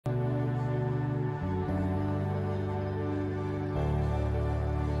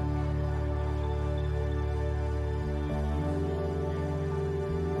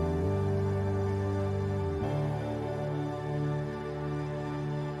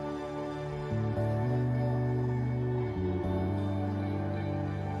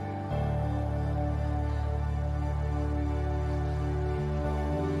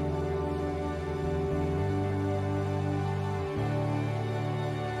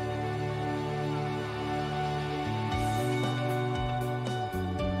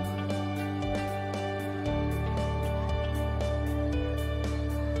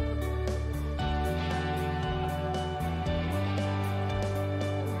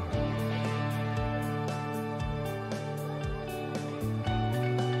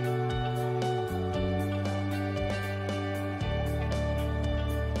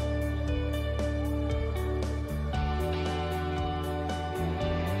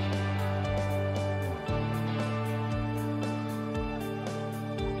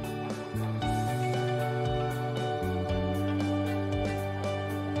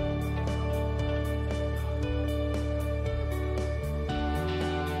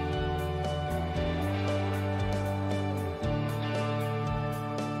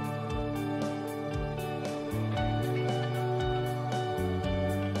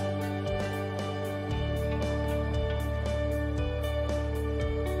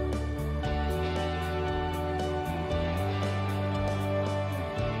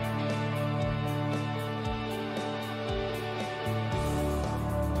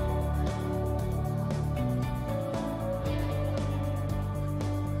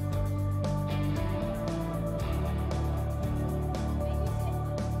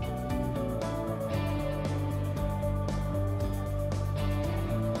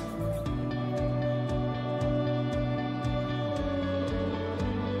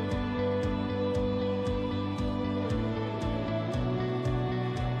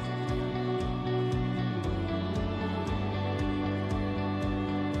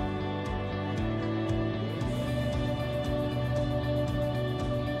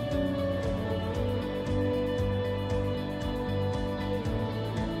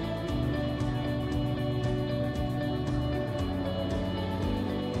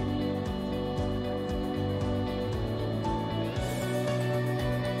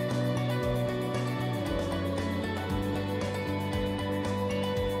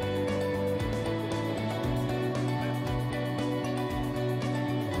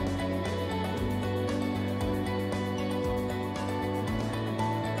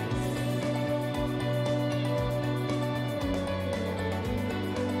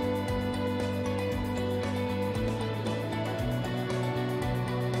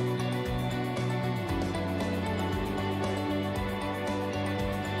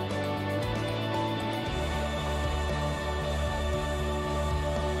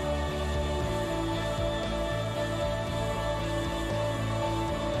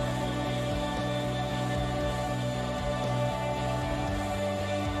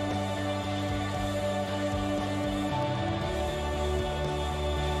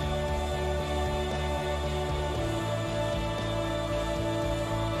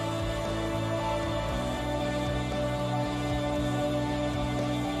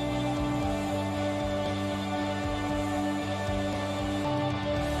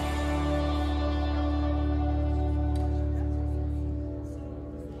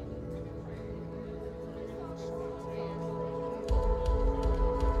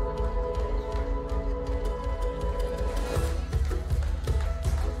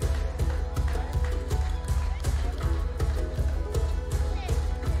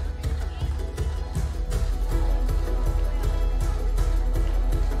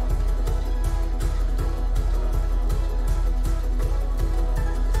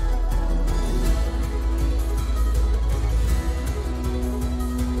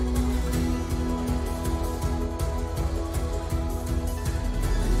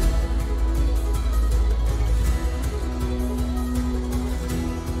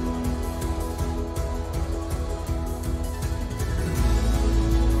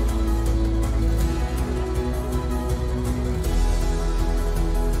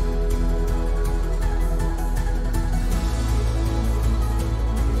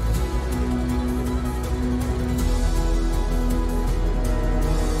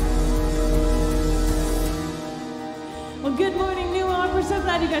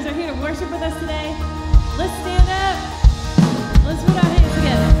glad you guys are here to worship with us today. Let's stand up. Let's put our hands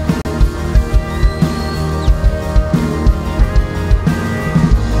together.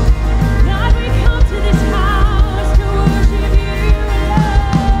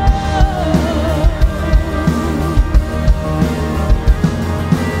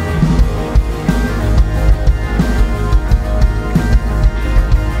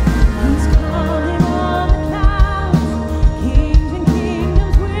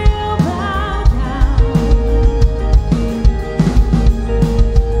 Kingdoms will bow down.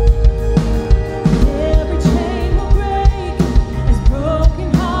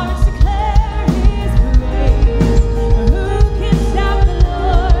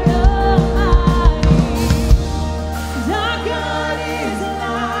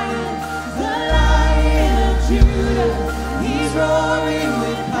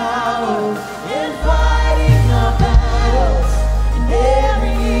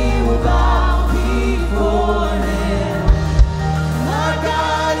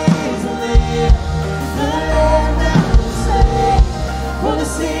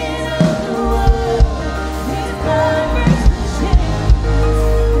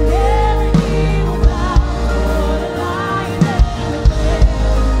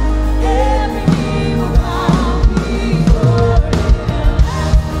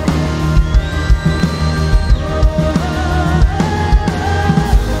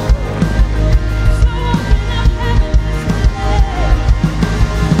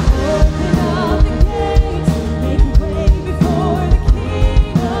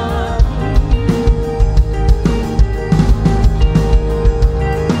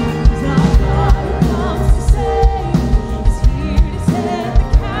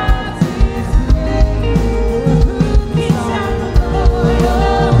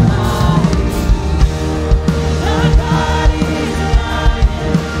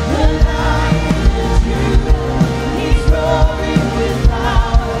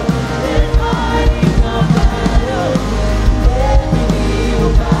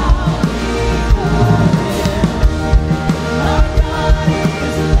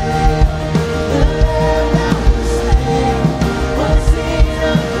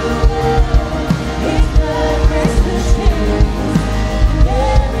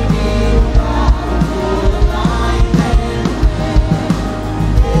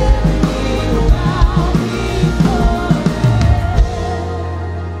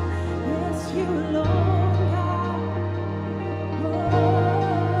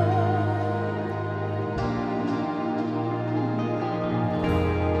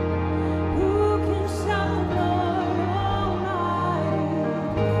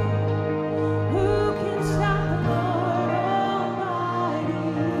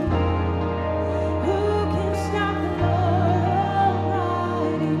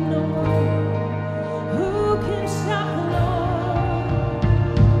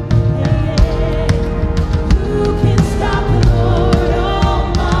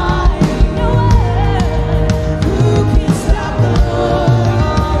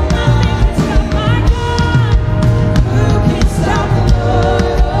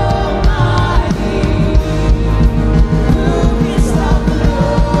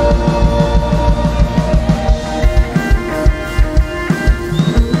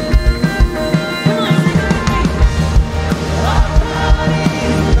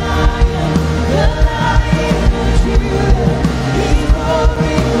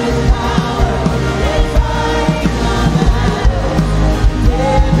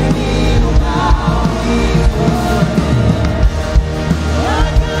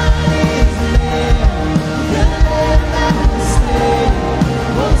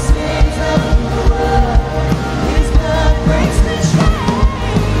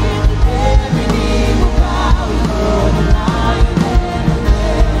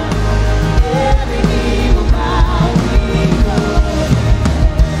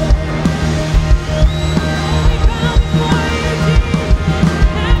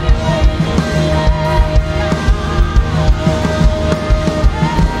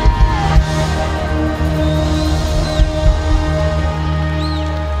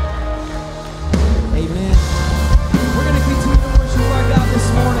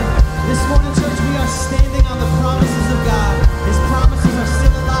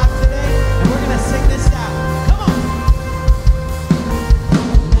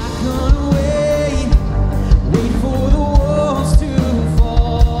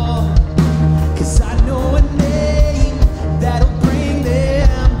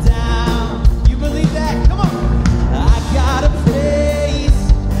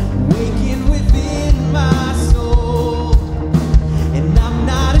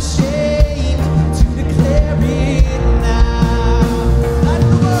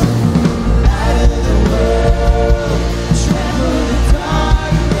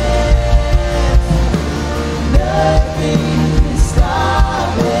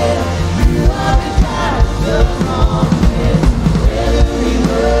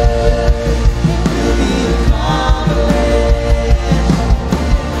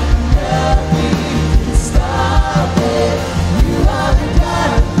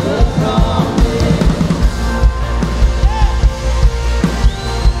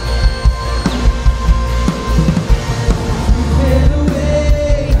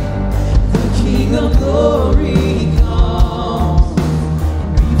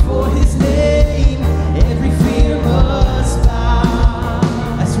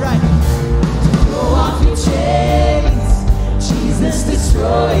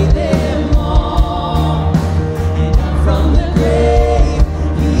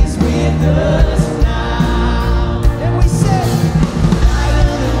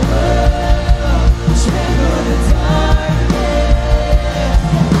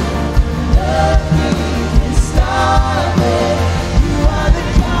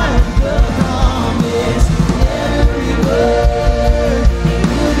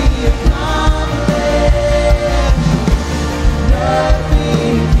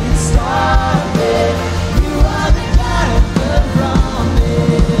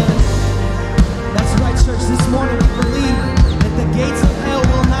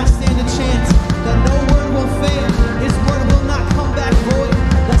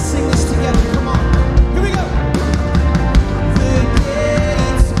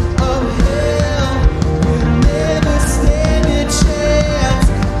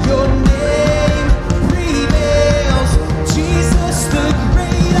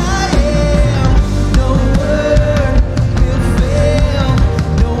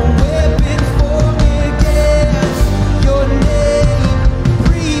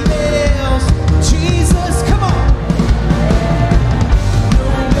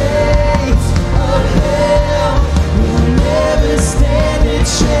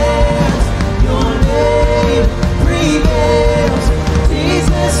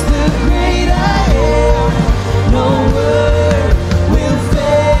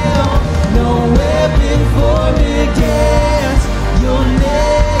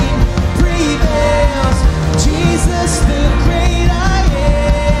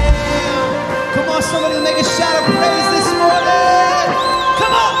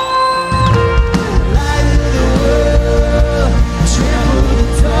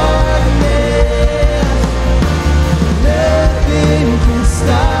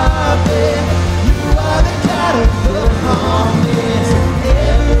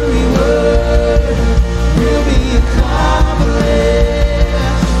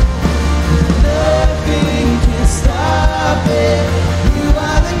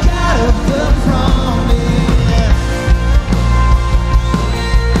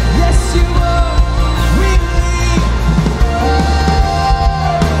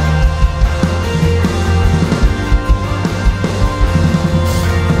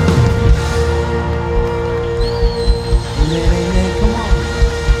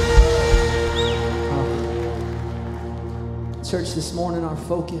 morning our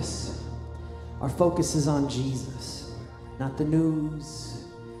focus is on Jesus, not the news,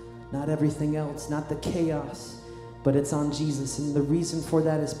 not everything else, not the chaos, but it's on Jesus. And the reason for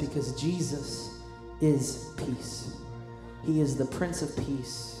that is because Jesus is peace. He is the Prince of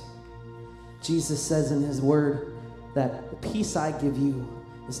Peace. Jesus says in his word that the peace I give you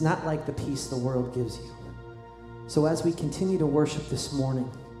is not like the peace the world gives you. So as we continue to worship this morning,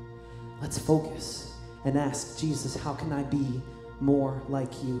 let's focus and ask Jesus, how can I be more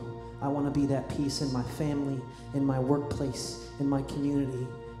like you? I want to be that peace in my family, in my workplace, in my community.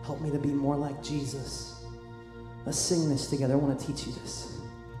 Help me to be more like Jesus. Let's sing this together. I want to teach you this.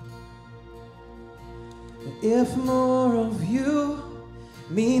 If more of you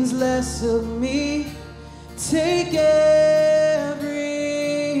means less of me, take everything.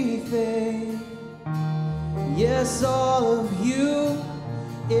 Yes, all of you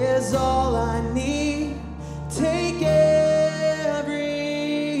is all I need. Take everything.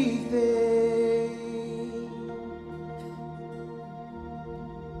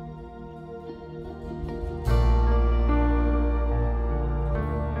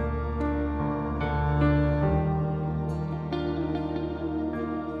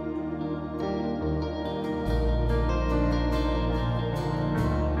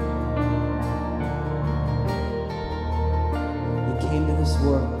 You came to this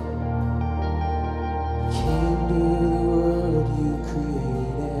world. Came to the world you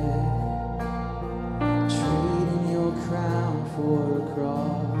created, trading your crown for a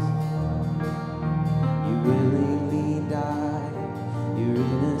cross. You willingly died, your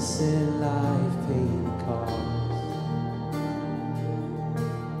innocent life paid the cost.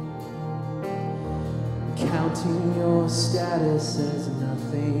 Counting your status as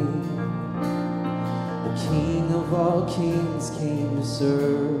nothing, the King of all kings came to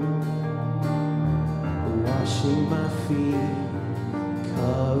serve. Washing my feet,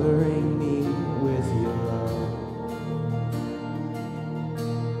 covering me with your love.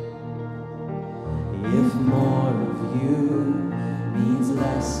 If more of you means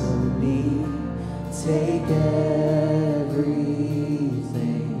less of me, take everything.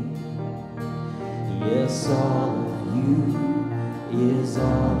 Yes, all of you is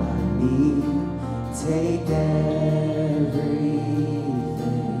all I need. Take everything.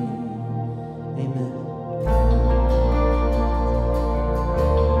 Amen.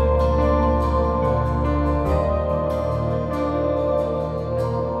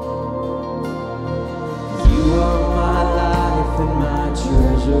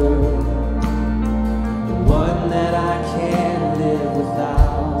 The one that I can't live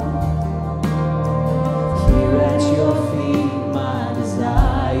without. Here at your feet, my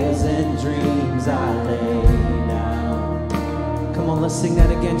desires and dreams I lay down. Come on, let's sing that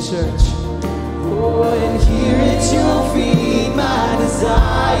again, church. Oh, and here at your feet, my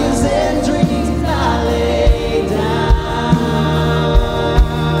desires and dreams I lay down.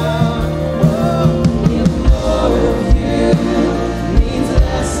 Oh, if more of you means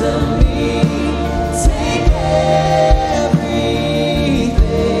less of me, take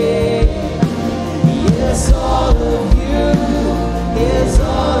everything. Yes, all of you is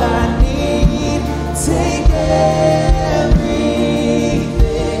all I need. Take everything.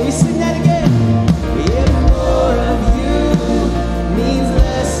 We sing that again. If more of you means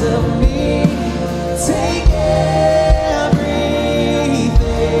less of me, take everything.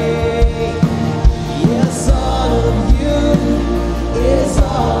 Yes, all of you is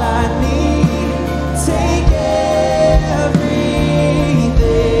all I need. Take everything.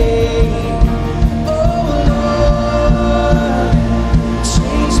 Oh Lord,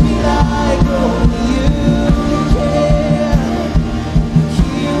 change me like only you can.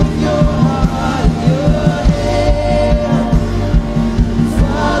 Here with your heart in your hand,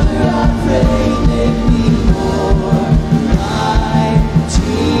 Father, I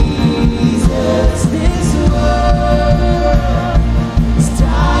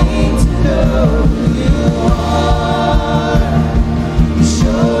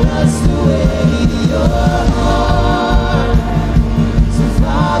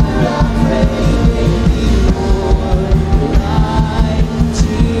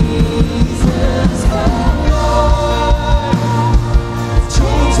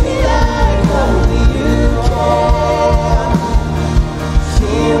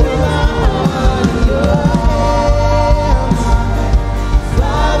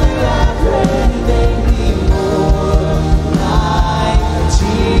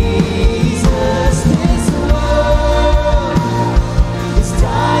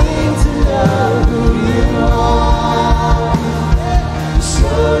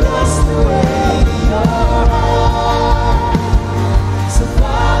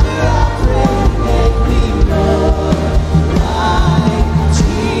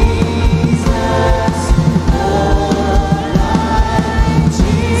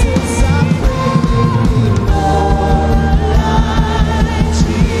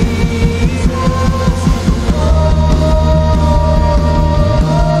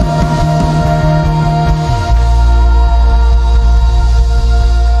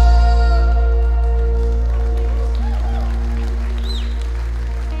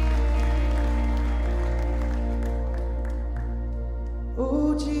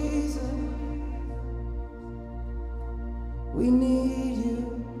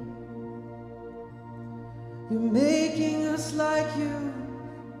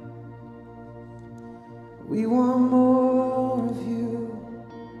We want more of you.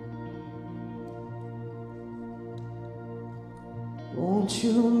 Won't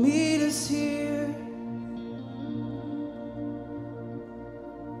you meet us here?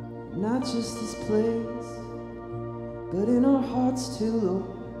 Not just this place, but in our hearts too, Lord.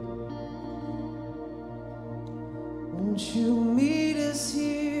 Won't you meet us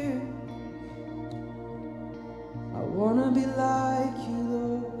here? I wanna be like you,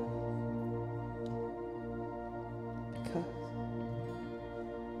 Lord. Because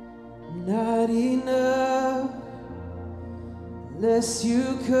I'm not enough unless you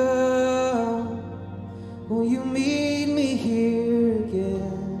come. Will you meet me here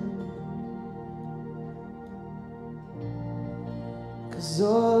again? 'Cause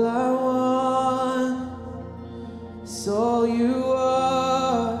all I want is all you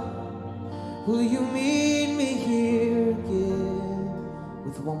are. Will you meet me here again?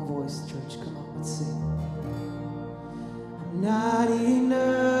 With one voice, church, come on, let's sing. I'm not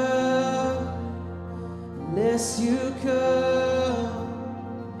enough unless you come.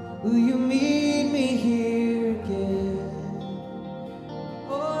 Will you meet me here again?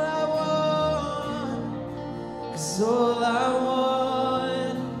 All I want, 'cause all I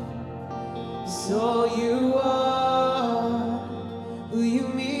want is all you are. Will you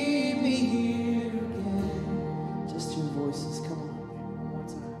meet me here again? Just your voices, come on, one more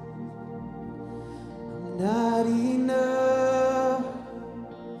time. I'm not enough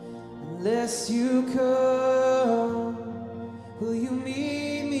unless you come. Will you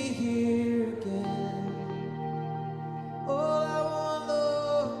meet me here again? All I want,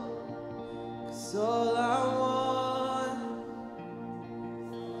 Lord, 'cause all I want.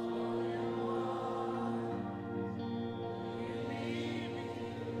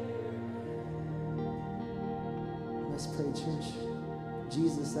 Let's pray, church.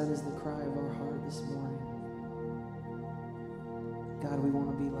 Jesus, that is the cry of our heart this morning. God, we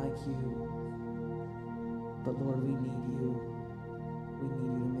want to be like you. But Lord, we need you. We need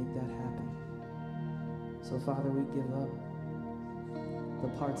you to make that happen. So Father, we give up the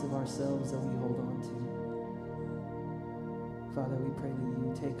parts of ourselves that we hold on to. Father, we pray that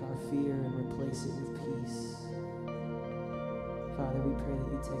you take our fear and replace it with peace. Father, we pray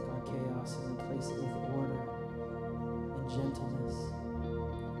that you take our chaos and replace it with order and gentleness.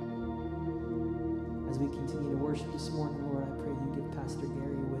 As we continue to worship this morning, Lord, I pray you give Pastor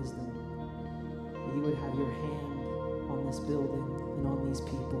Gary wisdom, that you would have your hand on this building and on these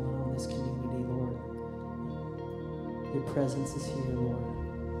people and on this community, Lord. Your presence is here, Lord.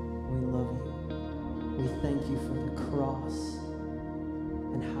 We love you. We thank you for the cross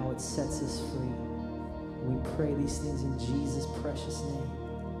and how it sets us free. We pray these things in Jesus' precious name.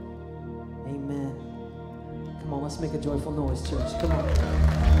 Amen. Come on, let's make a joyful noise, church. Come on.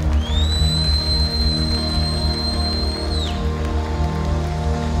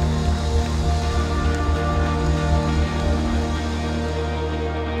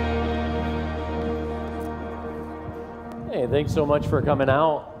 Hey, thanks so much for coming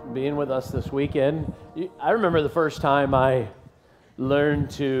out, being with us this weekend. I remember the first time I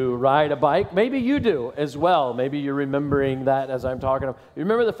learned to ride a bike. Maybe you do as well. Maybe you're remembering that as I'm talking. You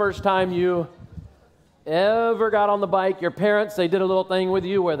remember the first time you ever got on the bike? Your parents, they did a little thing with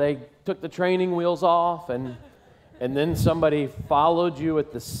you where they took the training wheels off and then somebody followed you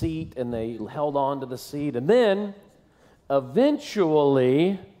at the seat and they held on to the seat. And then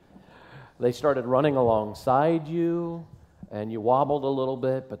eventually they started running alongside you. And you wobbled a little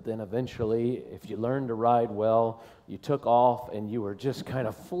bit, but then eventually, if you learned to ride well, you took off and you were just kind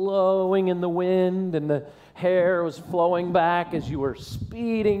of flowing in the wind and the hair was flowing back as you were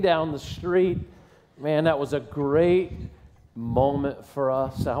speeding down the street. Man, that was a great moment for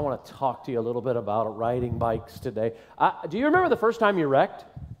us. I want to talk to you a little bit about riding bikes today. Do you remember the first time you wrecked?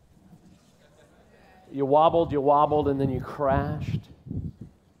 You wobbled, and then you crashed.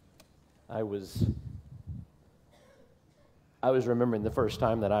 I was remembering the first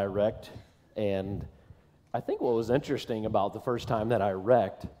time that I wrecked, and I think what was interesting about the first time that I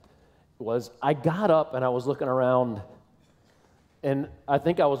wrecked was I got up and I was looking around, and I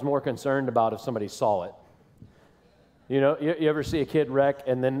think I was more concerned about if somebody saw it. You know, you ever see a kid wreck,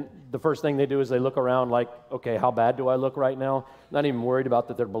 and then the first thing they do is they look around like, okay, how bad do I look right now? Not even worried about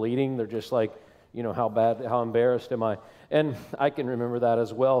that they're bleeding. They're just like, you know, how bad, how embarrassed am I? And I can remember that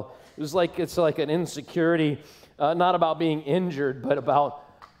as well. It's like an insecurity. Not about being injured, but about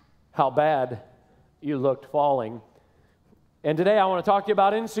how bad you looked falling. And today I want to talk to you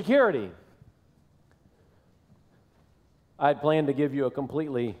about insecurity. I had planned to give you a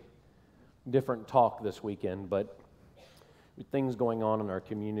completely different talk this weekend, but with things going on in our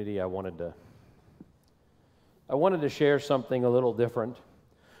community, I wanted to I wanted to share something a little different.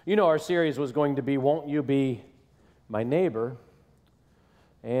 You know, our series was going to be, Won't You Be My Neighbor?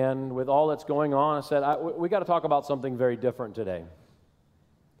 And with all that's going on, I said, we got to talk about something very different today.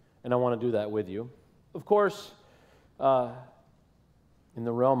 And I want to do that with you. Of course, in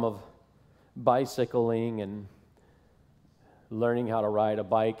the realm of bicycling and learning how to ride a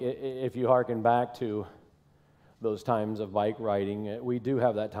bike, if you hearken back to those times of bike riding, we do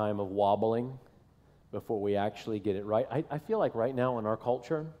have that time of wobbling before we actually get it right. I feel like right now in our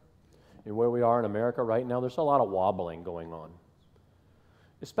culture, and where we are in America right now, there's a lot of wobbling going on,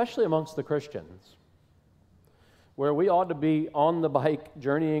 especially amongst the Christians, where we ought to be on the bike,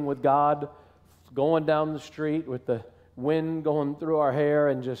 journeying with God, going down the street with the wind going through our hair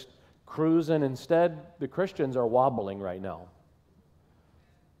and just cruising. Instead, the Christians are wobbling right now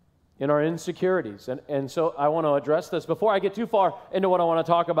in our insecurities. And so I want to address this. Before I get too far into what I want to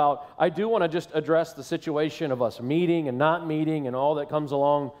talk about, I do want to just address the situation of us meeting and not meeting and all that comes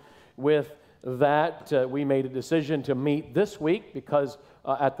along with that. We made a decision to meet this week because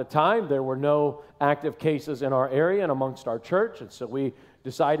at the time there were no active cases in our area and amongst our church, and so we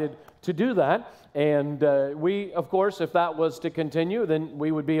decided to do that. And we, of course, if that was to continue, then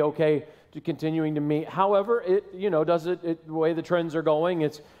we would be okay to continuing to meet. However, the way the trends are going,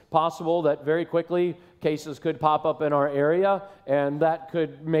 it's possible that very quickly cases could pop up in our area, and that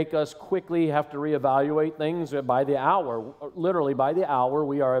could make us quickly have to reevaluate things by the hour. Literally by the hour,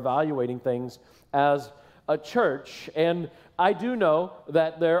 we are evaluating things as a church. And I do know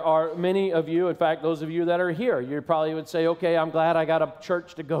that there are many of you, in fact, those of you that are here, you probably would say, okay, I'm glad I got a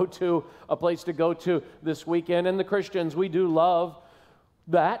church to go to, a place to go to this weekend. And the Christians, we do love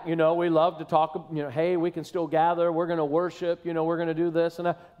that. We love to talk, hey, we can still gather, we're going to worship, we're going to do this and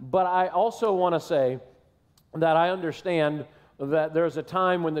that. But I also want to say that I understand that there's a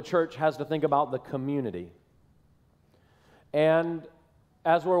time when the church has to think about the community. And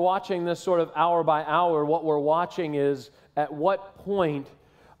as we're watching this sort of hour by hour, what we're watching is at what point,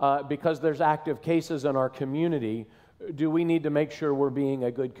 because there's active cases in our community, do we need to make sure we're being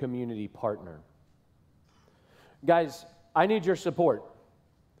a good community partner? Guys, I need your support.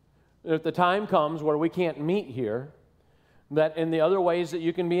 If the time comes where we can't meet here, that in the other ways that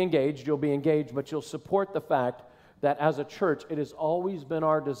you can be engaged, you'll be engaged, but you'll support the fact that as a church, it has always been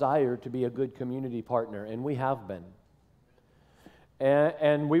our desire to be a good community partner, and we have been.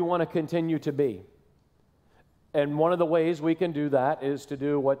 And we want to continue to be. And one of the ways we can do that is to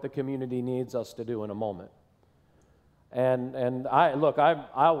do what the community needs us to do in a moment. And I don't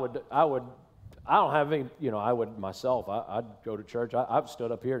have any, I would myself, I'd go to church. I've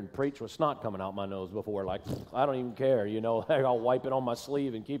stood up here and preached with snot coming out my nose before. Like, I don't even care, I'll wipe it on my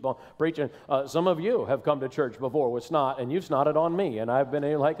sleeve and keep on preaching. Some of you have come to church before with snot, and you've snotted on me, and I've been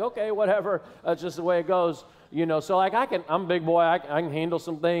like, okay, whatever, that's just the way it goes, So like I'm a big boy, I can handle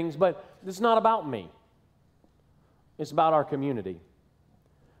some things, but it's not about me. It's about our community.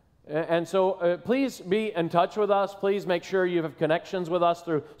 And so please be in touch with us. Please make sure you have connections with us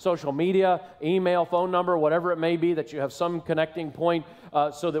through social media, email, phone number, whatever it may be, that you have some connecting point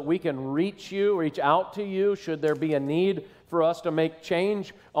so that we can reach out to you should there be a need for us to make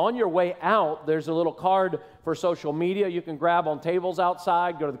change. On your way out, there's a little card for social media you can grab on tables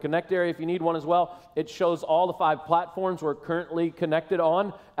outside. Go to the Connect area if you need one as well. It shows all the 5 platforms we're currently connected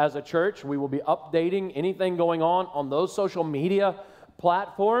on as a church. We will be updating anything going on those social media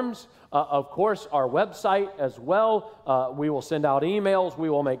platforms. Of course, our website as well. We will send out emails. We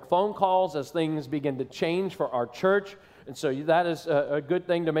will make phone calls as things begin to change for our church. And so that is a good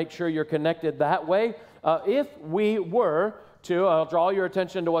thing to make sure you're connected that way. If we were to, I'll draw your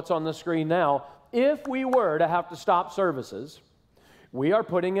attention to what's on the screen now. If we were to have to stop services, we are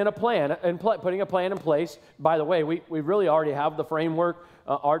putting a plan in place. By the way, we really already have the framework.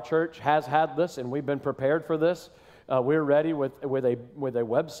 Our church has had this, and we've been prepared for this. We're ready with a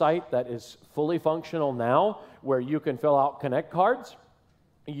website that is fully functional now, where you can fill out Connect cards,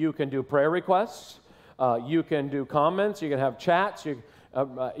 you can do prayer requests, you can do comments, you can have chats,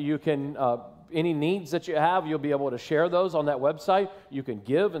 you can any needs that you have, you'll be able to share those on that website. You can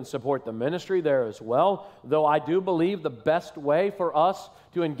give and support the ministry there as well. Though I do believe the best way for us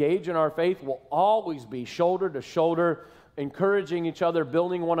to engage in our faith will always be shoulder to shoulder, encouraging each other,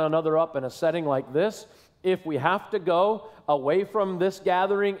 building one another up in a setting like this. If we have to go away from this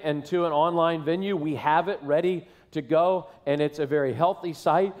gathering and to an online venue, we have it ready to go, and it's a very healthy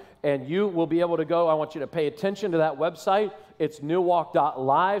site, and you will be able to go. I want you to pay attention to that website. It's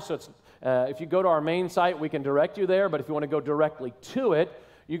newwalk.live, so it's if you go to our main site, we can direct you there, but if you want to go directly to it,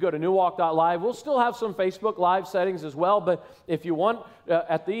 you go to newwalk.live. We'll still have some Facebook Live settings as well, but if you want,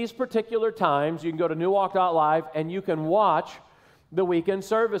 at these particular times, you can go to newwalk.live and you can watch the weekend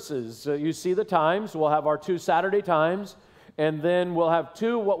services. You see the times. We'll have our 2 Saturday times, and then we'll have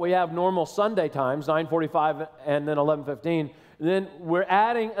 2 what we have normal Sunday times, 9:45 and then 11:15. Then we're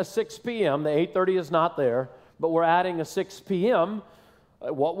adding a 6 p.m. The 8:30 is not there, but we're adding a 6 p.m.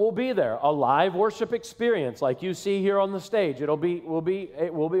 What will be there? A live worship experience like you see here on the stage.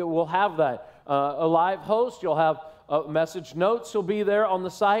 We'll have that. A live host. You'll have message notes will be there on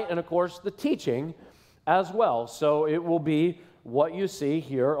the site, and of course the teaching as well. So it will be what you see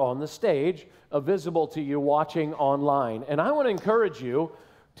here on the stage, visible to you watching online. And I want to encourage you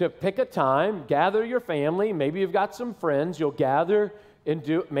to pick a time, gather your family. Maybe you've got some friends. You'll gather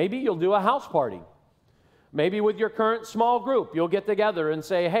and maybe you'll do a house party. Maybe with your current small group, you'll get together and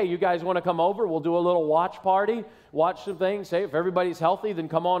say, hey, you guys want to come over? We'll do a little watch party, watch some things. Hey, if everybody's healthy, then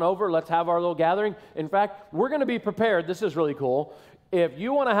come on over. Let's have our little gathering. In fact, we're going to be prepared. This is really cool. If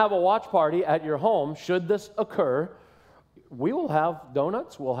you want to have a watch party at your home, should this occur, we will have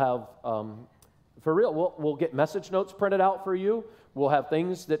donuts. We'll have, for real, we'll get message notes printed out for you. We'll have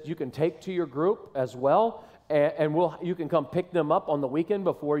things that you can take to your group as well, and you can come pick them up on the weekend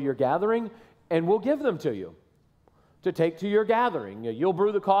before your gathering, and we'll give them to you to take to your gathering. You'll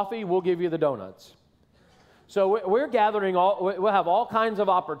brew the coffee, we'll give you the donuts. So we're gathering, we'll have all kinds of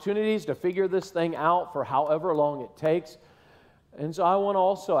opportunities to figure this thing out for however long it takes. And so I want to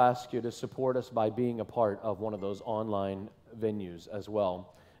also ask you to support us by being a part of one of those online venues as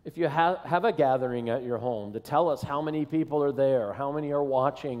well. If you have a gathering at your home, to tell us how many people are there, how many are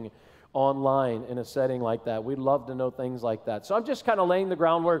watching online in a setting like that. We'd love to know things like that. So I'm just kind of laying the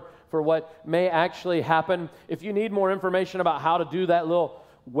groundwork for what may actually happen. If you need more information about how to do that little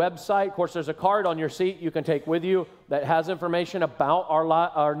website, of course, there's a card on your seat you can take with you that has information about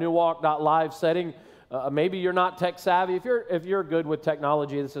our newwalk.live setting. Maybe you're not tech savvy. If you're good with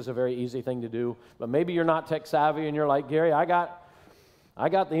technology, this is a very easy thing to do. But maybe you're not tech savvy and you're like, Gary, I got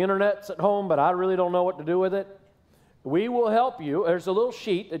the internet at home, but I really don't know what to do with it. We will help you. There's a little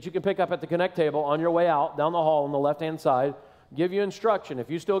sheet that you can pick up at the Connect table on your way out down the hall on the left-hand side. Give you instruction.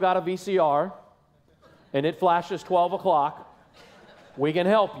 If you still got a VCR and it flashes 12 o'clock, we can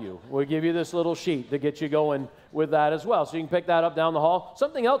help you. We'll give you this little sheet to get you going with that as well. So you can pick that up down the hall.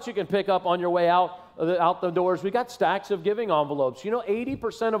 Something else you can pick up on your way out the doors. We got stacks of giving envelopes. You know,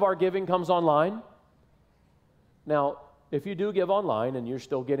 80% of our giving comes online. Now, if you do give online and you're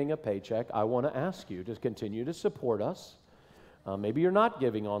still getting a paycheck, I want to ask you to continue to support us. Maybe you're not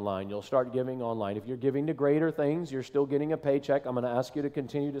giving online. You'll start giving online. If you're giving to greater things, you're still getting a paycheck. I'm going to ask you to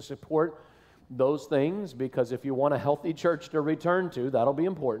continue to support those things, because if you want a healthy church to return to, that'll be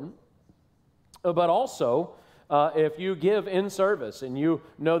important. But also, if you give in service and you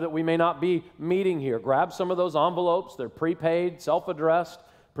know that we may not be meeting here, grab some of those envelopes. They're prepaid, self-addressed.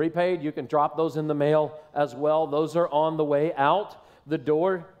 Prepaid, you can drop those in the mail as well. Those are on the way out the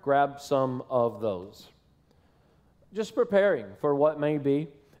door. Grab some of those. Just preparing for what may be.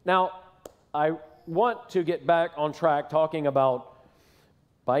 Now, I want to get back on track talking about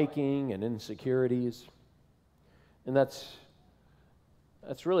biking and insecurities. And that's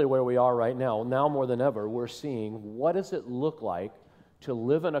really where we are right now. Now more than ever, we're seeing what does it look like to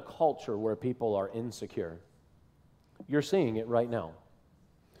live in a culture where people are insecure. You're seeing it right now.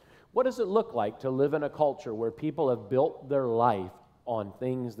 What does it look like to live in a culture where people have built their life on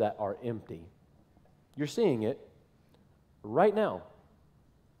things that are empty? You're seeing it right now.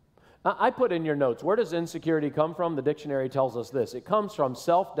 I put in your notes, where does insecurity come from? The dictionary tells us this. It comes from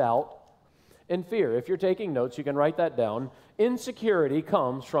self-doubt and fear. If you're taking notes, you can write that down. Insecurity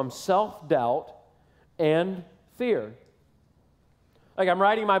comes from self-doubt and fear. Like, I'm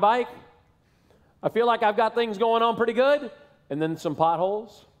riding my bike. I feel like I've got things going on pretty good. And then some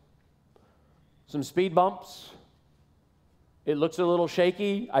potholes. Some speed bumps. It looks a little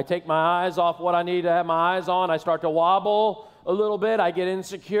shaky. I take my eyes off what I need to have my eyes on. I start to wobble a little bit. I get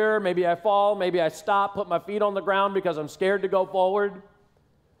insecure. Maybe I fall. Maybe I stop, put my feet on the ground because I'm scared to go forward.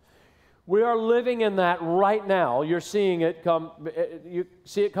 We are living in that right now. You're seeing it come. You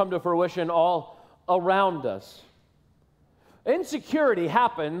see it come to fruition all around us. Insecurity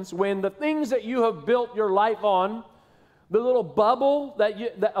happens when the things that you have built your life on, the little bubble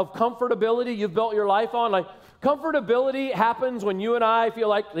of comfortability you've built your life on, like comfortability happens when you and I feel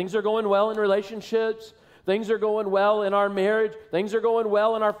like things are going well in relationships, things are going well in our marriage, things are going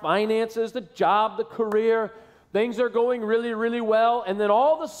well in our finances, the job, the career, things are going really, really well, and then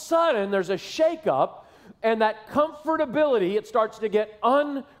all of a sudden there's a shakeup, and that comfortability, it starts to get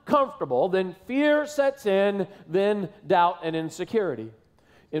uncomfortable, then fear sets in, then doubt and insecurity.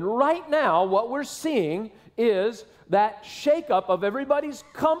 And right now, what we're seeing is that shakeup of everybody's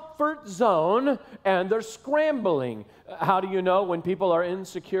comfort zone, and they're scrambling. How do you know? When people are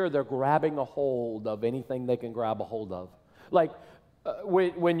insecure, they're grabbing a hold of anything they can grab a hold of. Like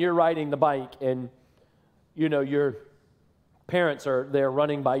when you're riding the bike and, you know, your parents are there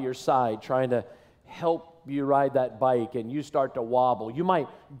running by your side trying to help you ride that bike, and you start to wobble. You might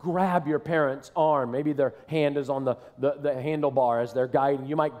grab your parent's arm. Maybe their hand is on the handlebar as they're guiding.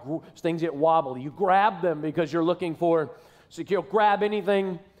 You might, things get wobbly. You grab them because you're looking for security. Grab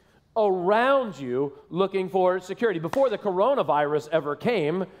anything around you looking for security. Before the coronavirus ever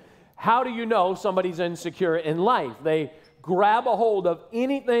came, how do you know somebody's insecure in life? They grab a hold of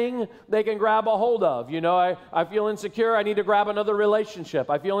anything they can grab a hold of. You know, I feel insecure, I need to grab another relationship.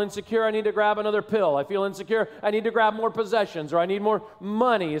 I feel insecure, I need to grab another pill. I feel insecure, I need to grab more possessions, or I need more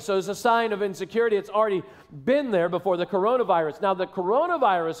money. So it's a sign of insecurity. It's already been there before the coronavirus. Now the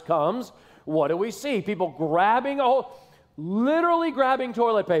coronavirus comes, what do we see? People grabbing a hold, literally grabbing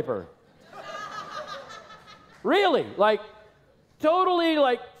toilet paper. Really, like, totally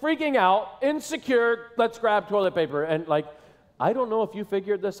like freaking out, insecure, let's grab toilet paper. And like, I don't know if you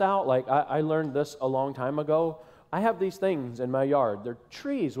figured this out. Like, I learned this a long time ago. I have these things in my yard. They're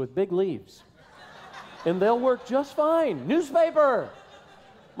trees with big leaves. And they'll work just fine. Newspaper.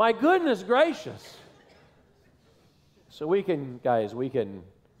 My goodness gracious. So we can, guys, we can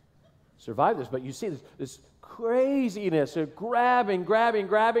survive this. But you see this craziness of grabbing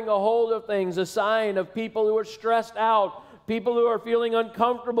a hold of things, a sign of people who are stressed out, people who are feeling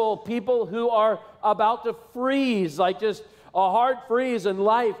uncomfortable, people who are about to freeze, like just a hard freeze in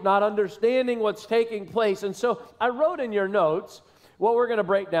life, not understanding what's taking place. And so I wrote in your notes, what we're going to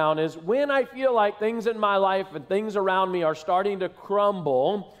break down is when I feel like things in my life and things around me are starting to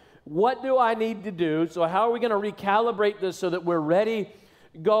crumble, what do I need to do? So how are we going to recalibrate this so that we're ready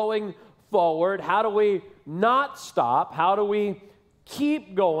going forward? How do we not stop? How do we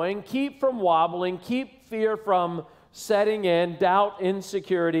keep going, keep from wobbling, keep fear from setting in, doubt,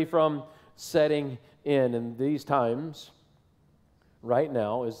 insecurity from setting in? And these times, right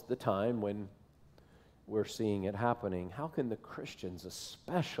now, is the time when we're seeing it happening. How can the Christians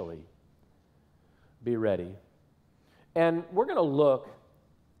especially be ready? And we're going to look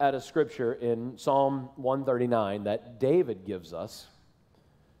at a scripture in Psalm 139 that David gives us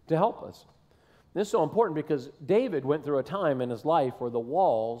to help us. This is so important because David went through a time in his life where the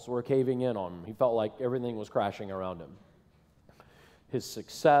walls were caving in on him. He felt like everything was crashing around him. His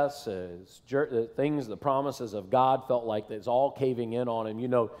success, his things, the promises of God felt like it's all caving in on him. You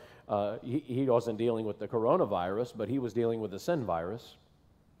know, he wasn't dealing with the coronavirus, but he was dealing with the sin virus.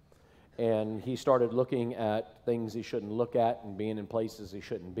 And he started looking at things he shouldn't look at and being in places he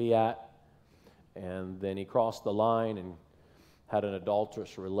shouldn't be at. And then he crossed the line and had an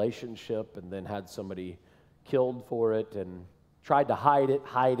adulterous relationship, and then had somebody killed for it, and tried to hide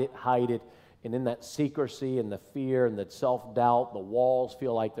it. And in that secrecy and the fear and the self-doubt, the walls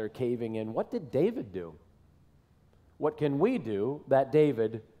feel like they're caving in. What did David do? What can we do that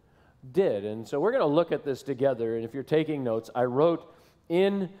David did? And so we're going to look at this together. And if you're taking notes, I wrote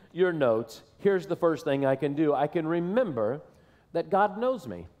in your notes, here's the first thing I can do. I can remember that God knows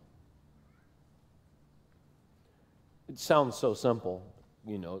me. It sounds so simple,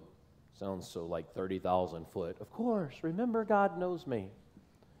 you know, it sounds so like 30,000 foot. Of course, remember God knows me.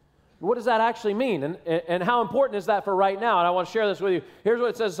 What does that actually mean? And how important is that for right now? And I want to share this with you. Here's what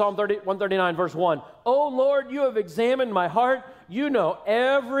it says, Psalm 139, verse 1. Oh, Lord, you have examined my heart. You know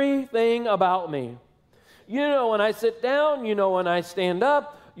everything about me. You know when I sit down. You know when I stand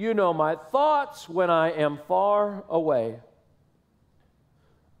up. You know my thoughts when I am far away.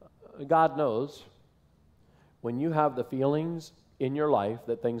 God knows when you have the feelings in your life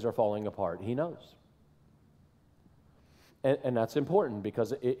that things are falling apart. He knows. And that's important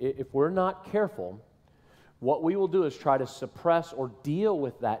because if we're not careful, what we will do is try to suppress or deal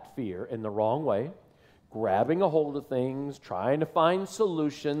with that fear in the wrong way, grabbing a hold of things, trying to find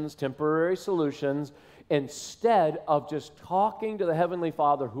solutions, temporary solutions, instead of just talking to the Heavenly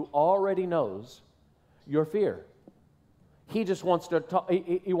Father who already knows your fear. He just wants to talk,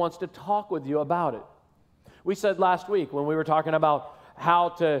 he wants to talk with you about it. We said last week when we were talking about how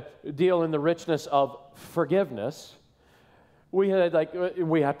to deal in the richness of forgiveness, we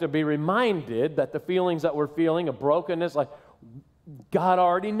have to be reminded that the feelings that we're feeling of brokenness, like God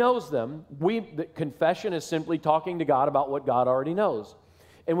already knows them. The confession is simply talking to God about what God already knows.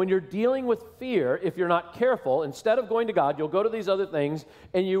 And when you're dealing with fear, if you're not careful, instead of going to God, you'll go to these other things,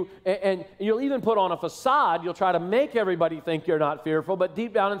 and you'll even put on a facade. You'll try to make everybody think you're not fearful, but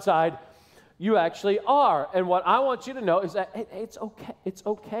deep down inside, You actually are. And what I want you to know is that it's okay. It's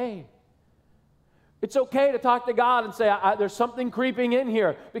okay. It's okay to talk to God and say, there's something creeping in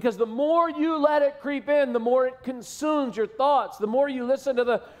here. Because the more you let it creep in, the more it consumes your thoughts. The more you listen to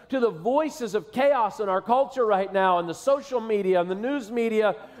the voices of chaos in our culture right now, and the social media and the news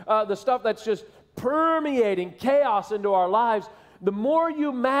media, the stuff that's just permeating chaos into our lives, the more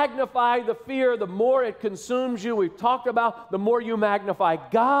you magnify the fear, the more it consumes you. We've talked about the more you magnify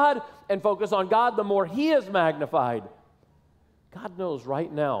God and focus on God, the more He is magnified. God knows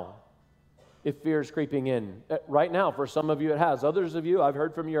right now if fear is creeping in. Right now, for some of you it has. Others of you, I've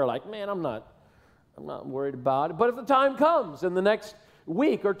heard from you, are like, man, I'm not worried about it. But if the time comes in the next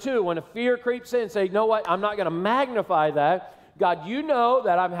week or two when a fear creeps in, say, you know what, I'm not going to magnify that. God, you know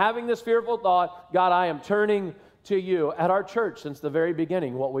that I'm having this fearful thought. God, I am turning to you. At our church, since the very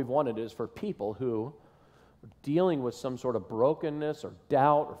beginning, what we've wanted is for people who are dealing with some sort of brokenness or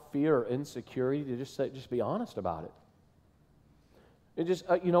doubt or fear or insecurity to just be honest about it. It just,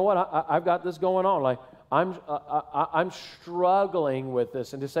 you know what, I've got this going on. Like, I'm struggling with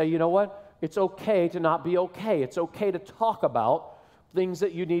this. And to say, you know what, it's okay to not be okay. It's okay to talk about things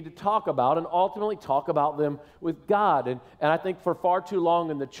that you need to talk about and ultimately talk about them with God. And I think for far too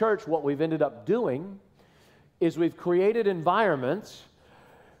long in the church, what we've ended up doing is we've created environments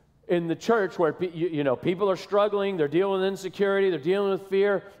in the church where people are struggling, they're dealing with insecurity, they're dealing with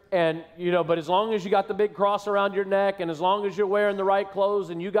fear, and but as long as you got the big cross around your neck, and as long as you're wearing the right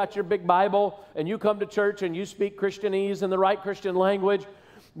clothes, and you got your big Bible, and you come to church and you speak Christianese in the right Christian language,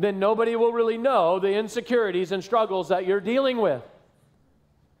 then nobody will really know the insecurities and struggles that you're dealing with.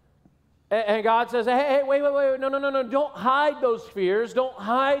 And God says, hey, wait, no, don't hide those fears, don't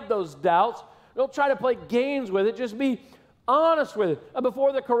hide those doubts. Don't try to play games with it. Just be honest with it.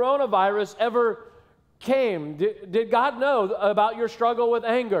 Before the coronavirus ever came, did God know about your struggle with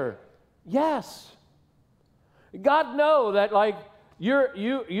anger? Yes. God know that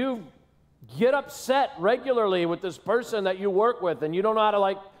you get upset regularly with this person that you work with, and you don't know how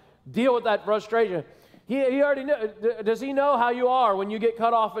to deal with that frustration. He already knows. Does He know how you are when you get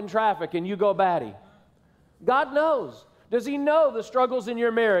cut off in traffic and you go batty? God knows. Does He know the struggles in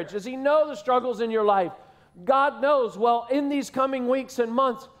your marriage? Does He know the struggles in your life? God knows. Well, in these coming weeks and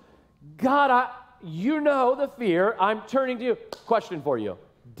months, God, you know the fear. I'm turning to you. Question for you.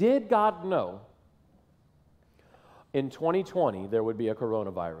 Did God know in 2020 there would be a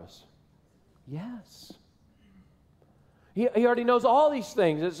coronavirus? Yes. He already knows all these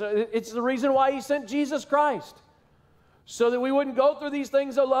things. It's the reason why He sent Jesus Christ. So that we wouldn't go through these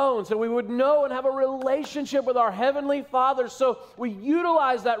things alone, so we would know and have a relationship with our Heavenly Father. So we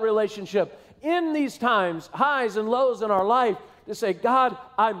utilize that relationship in these times, highs and lows in our life, to say, God,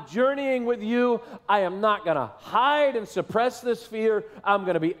 I'm journeying with you. I am not going to hide and suppress this fear. I'm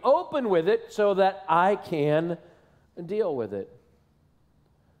going to be open with it so that I can deal with it.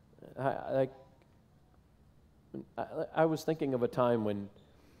 I was thinking of a time when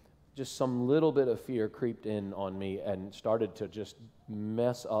just some little bit of fear creeped in on me and started to just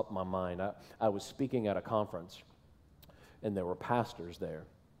mess up my mind. I was speaking at a conference, and there were pastors there.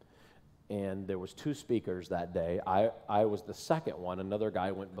 And there was 2 speakers that day. I was the second one. Another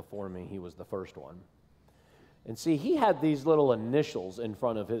guy went before me. He was the first one. And see, he had these little initials in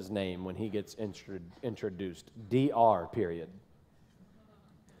front of his name when he gets introduced. DR, period.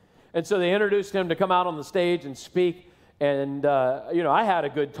 And so they introduced him to come out on the stage and speak. And, I had a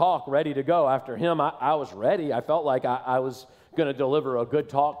good talk ready to go. After him, I was ready. I felt like I was going to deliver a good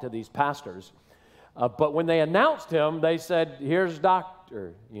talk to these pastors. But when they announced him, they said, here's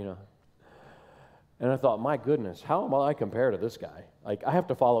Dr., And I thought, my goodness, how am I compared to this guy? I have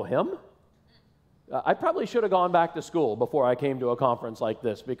to follow him? I probably should have gone back to school before I came to a conference like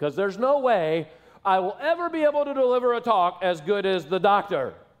this, because there's no way I will ever be able to deliver a talk as good as the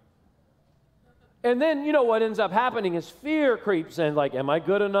doctor. And then, what ends up happening is fear creeps in, am I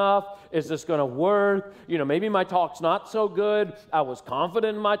good enough? Is this going to work? Maybe my talk's not so good. I was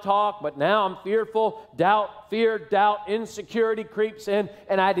confident in my talk, but now I'm fearful. Fear, doubt, insecurity creeps in,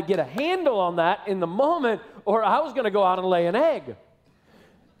 and I had to get a handle on that in the moment, or I was going to go out and lay an egg.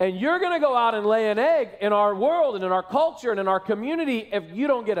 And you're going to go out and lay an egg in our world and in our culture and in our community if you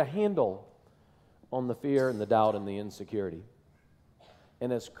don't get a handle on the fear and the doubt and the insecurity.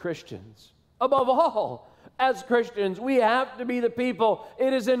 And as Christians, above all, as Christians, we have to be the people.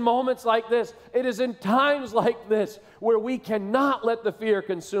 It is in moments like this, it is in times like this where we cannot let the fear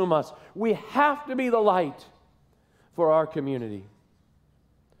consume us. We have to be the light for our community.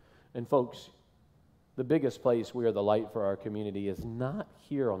 And folks, the biggest place we are the light for our community is not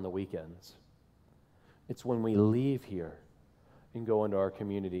here on the weekends. It's when we leave here and go into our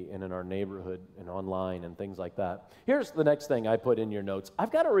community and in our neighborhood and online and things like that. Here's the next thing I put in your notes.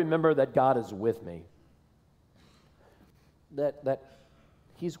 I've got to remember that God is with me. That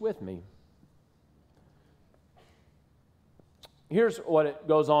He's with me. Here's what it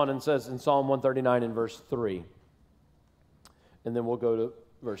goes on and says in Psalm 139 and verse 3. And then we'll go to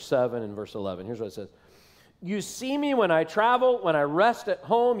verse 7 and verse 11. Here's what it says. You see me when I travel, when I rest at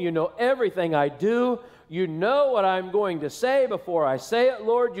home. You know everything I do. You know what I'm going to say before I say it,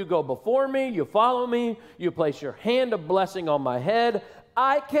 Lord. You go before me. You follow me. You place your hand of blessing on my head.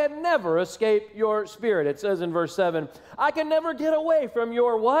 I can never escape your spirit. It says in verse 7, I can never get away from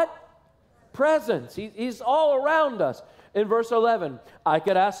your what? Presence. He's all around us. In verse 11, I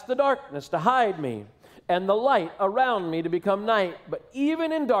could ask the darkness to hide me and the light around me to become night. But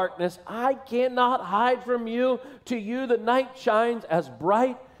even in darkness, I cannot hide from you. To you, the night shines as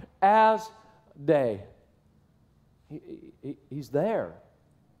bright as day. He's there.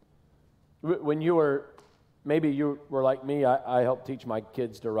 When you were, maybe you were like me, I helped teach my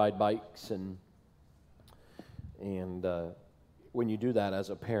kids to ride bikes. And when you do that as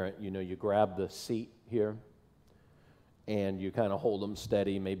a parent, you know, you grab the seat here and you kind of hold them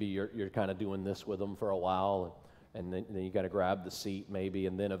steady. Maybe you're kind of doing this with them for a while, and then you got to grab the seat maybe,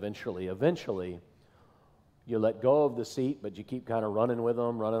 and then eventually you let go of the seat, but you keep kind of running with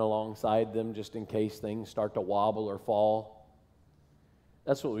them, running alongside them just in case things start to wobble or fall.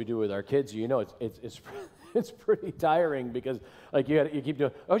 That's what we do with our kids. You know, it's pretty tiring because like you keep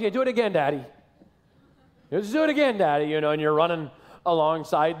doing, okay, do it again, Daddy. Let's do it again, Daddy. You know, and you're running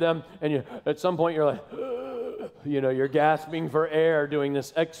alongside them, and at some point you're like, you know, you're gasping for air doing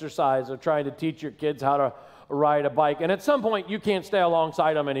this exercise of trying to teach your kids how to ride a bike. And at some point, you can't stay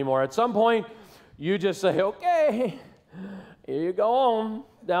alongside them anymore. At some point, you just say, okay, here you go on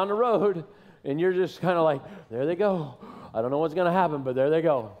down the road. And you're just kind of like, there they go. I don't know what's going to happen, but there they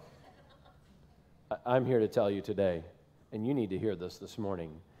go. I'm here to tell you today, and you need to hear this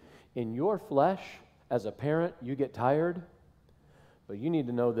morning. In your flesh, as a parent, you get tired. But you need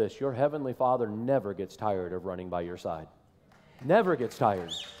to know this, your Heavenly Father never gets tired of running by your side. Never gets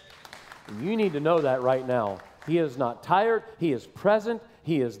tired. And you need to know that right now. He is not tired. He is present.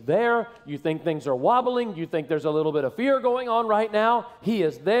 He is there. You think things are wobbling. You think there's a little bit of fear going on right now. He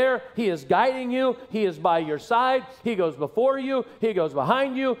is there. He is guiding you. He is by your side. He goes before you. He goes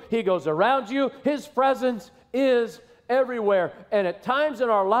behind you. He goes around you. His presence is everywhere. And at times in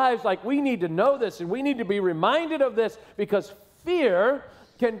our lives, like, we need to know this, and we need to be reminded of this, because fear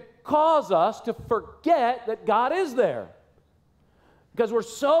can cause us to forget that God is there because we're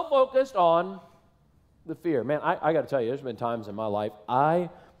so focused on the fear. Man, I got to tell you, there's been times in my life I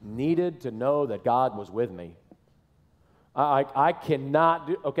needed to know that God was with me. I cannot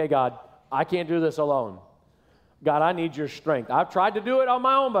do, okay, God, I can't do this alone. God, I need your strength. I've tried to do it on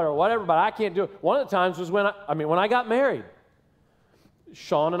my own, or whatever, but I can't do it. One of the times was when I got married.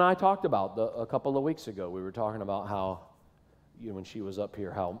 Sean and I talked about a couple of weeks ago. We were talking about how, you know, when she was up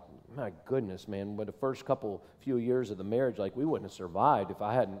here, how, my goodness, man, but the first few years of the marriage, like, we wouldn't have survived if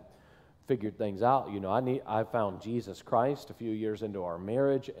I hadn't figured things out. You know, I found Jesus Christ a few years into our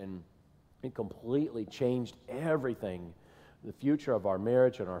marriage, and it completely changed everything, the future of our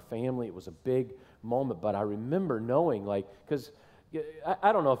marriage and our family. It was a big moment, but I remember knowing, like, because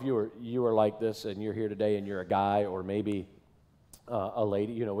I don't know if you were like this, and you're here today, and you're a guy, or maybe a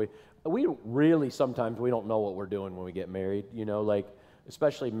lady. You know, we really, sometimes we don't know what we're doing when we get married, you know, like,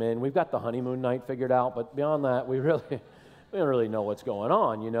 especially men. We've got the honeymoon night figured out, but beyond that, we don't really know what's going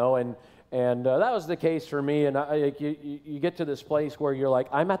on, you know, and that was the case for me. And you get to this place where you're like,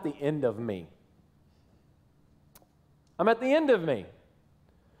 I'm at the end of me. I'm at the end of me.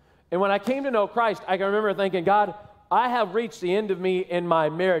 And when I came to know Christ, I can remember thinking, God, I have reached the end of me in my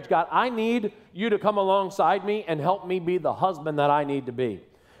marriage. God, I need you to come alongside me and help me be the husband that I need to be.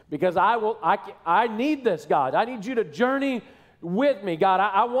 Because I need this, God. I need you to journey with me, God.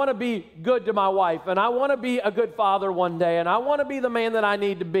 I want to be good to my wife, and I want to be a good father one day, and I want to be the man that I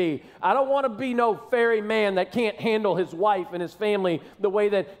need to be. I don't want to be no fairy man that can't handle his wife and his family the way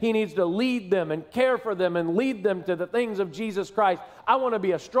that he needs to lead them and care for them and lead them to the things of Jesus Christ. I want to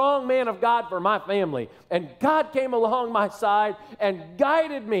be a strong man of God for my family. And God came along my side and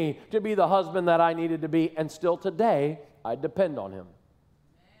guided me to be the husband that I needed to be, and still today, I depend on him.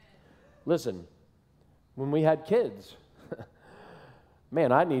 Listen, when we had kids,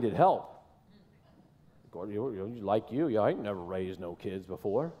 man, I needed help. Like you, I ain't never raised no kids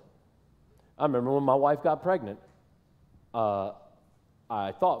before. I remember when my wife got pregnant. I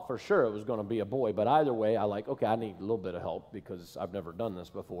I thought for sure it was going to be a boy, but either way, okay, I need a little bit of help because I've never done this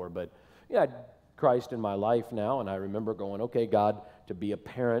before. But yeah, I had Christ in my life now, and I remember going, okay, God, to be a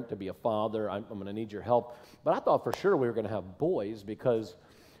parent, to be a father, I'm going to need your help. But I thought for sure we were going to have boys because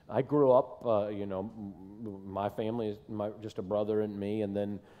I grew up, my family is just a brother and me, and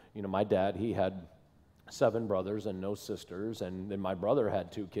then, my dad, he had 7 brothers and no sisters, and then my brother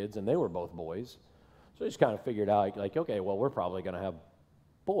had 2 kids, and they were both boys. So I just kind of figured out, okay, well, we're probably going to have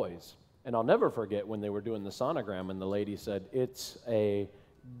boys. And I'll never forget when they were doing the sonogram, and the lady said, "It's a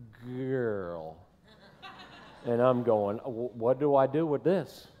girl." And I'm going, what do I do with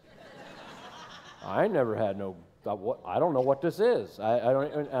this? I never had no, I don't know what this is.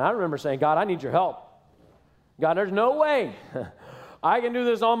 And I remember saying, God, I need your help. God, there's no way I can do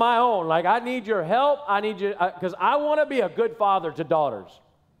this on my own. I need your help. I need you, because I want to be a good father to daughters.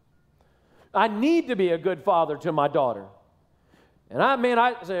 I need to be a good father to my daughter. And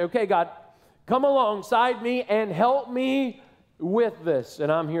I say, okay, God, come alongside me and help me with this.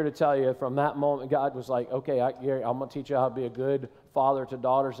 And I'm here to tell you from that moment, God was like, okay, I'm going to teach you how to be a good father to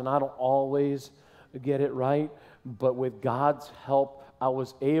daughters. And I don't always get it right, but with God's help, I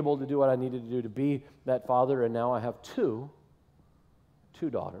was able to do what I needed to do to be that father. And now I have two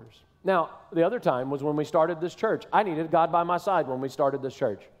daughters. Now, the other time was when we started this church. I needed God by my side when we started this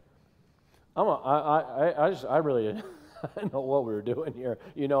church. I really didn't know what we were doing here.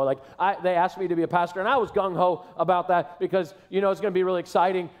 They asked me to be a pastor, and I was gung-ho about that because, it's going to be really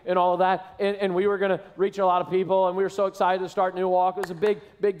exciting and all of that, and we were going to reach a lot of people, and we were so excited to start New Walk. It was a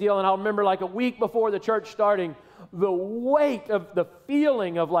big deal, and I'll remember a week before the church starting, the weight of the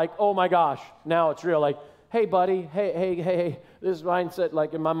feeling of oh my gosh, now it's real. Hey, buddy, hey, this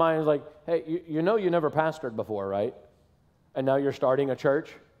mindset, in my mind is hey, you never pastored before, right? And now you're starting a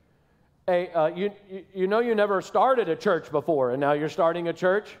church? Hey, you never started a church before, and now you're starting a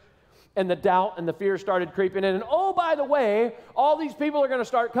church? And the doubt and the fear started creeping in. And oh, by the way, all these people are going to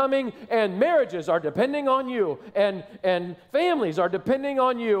start coming, and marriages are depending on you, and families are depending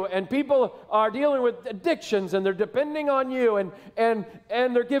on you, and people are dealing with addictions, and they're depending on you, and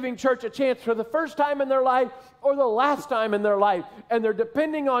they're giving church a chance for the first time in their life or the last time in their life, and they're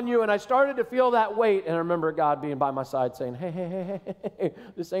depending on you. And I started to feel that weight, and I remember God being by my side saying, hey,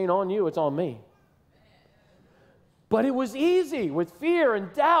 this ain't on you, it's on me. But it was easy with fear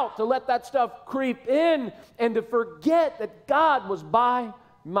and doubt to let that stuff creep in and to forget that God was by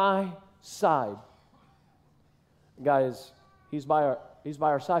my side. Guys, He's by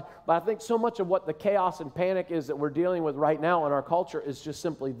our side. But I think so much of what the chaos and panic is that we're dealing with right now in our culture is just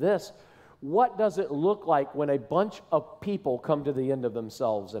simply this. What does it look like when a bunch of people come to the end of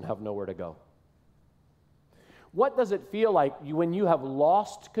themselves and have nowhere to go? What does it feel like when you have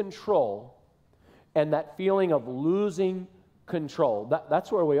lost control and that feeling of losing control?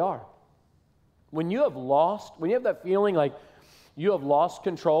 That's where we are. When you have that feeling like you have lost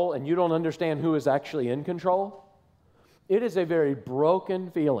control and you don't understand who is actually in control, it is a very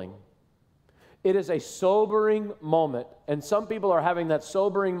broken feeling. It is a sobering moment, and some people are having that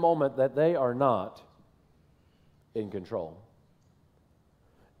sobering moment that they are not in control.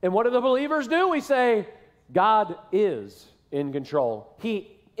 And what do the believers do? We say, God is in control.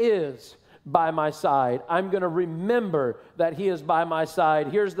 He is by my side. I'm going to remember that He is by my side.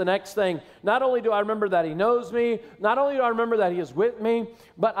 Here's the next thing. Not only do I remember that He knows me, not only do I remember that He is with me,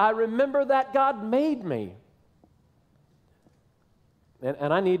 but I remember that God made me.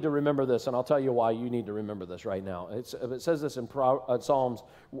 And I need to remember this, and I'll tell you why you need to remember this right now. It says this in Psalm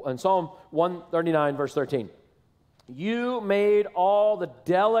 139, verse 13. You made all the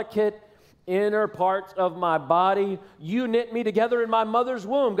delicate inner parts of my body. You knit me together in my mother's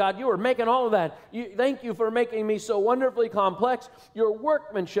womb. God, you are making all of that. Thank you for making me so wonderfully complex. Your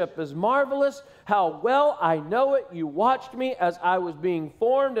workmanship is marvelous. How well I know it. You watched me as I was being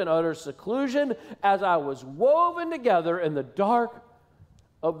formed in utter seclusion, as I was woven together in the dark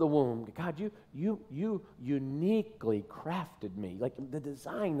of the womb. God, you uniquely crafted me. Like the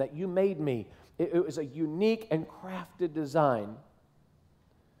design that you made me, it was a unique and crafted design.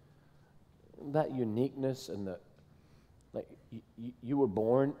 That uniqueness and you were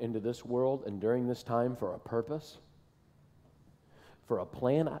born into this world and during this time for a purpose, for a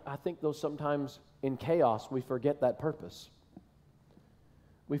plan. I think though sometimes in chaos we forget that purpose.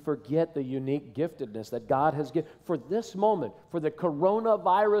 We forget the unique giftedness that God has given. For this moment, for the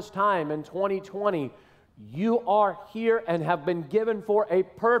coronavirus time in 2020, you are here and have been given for a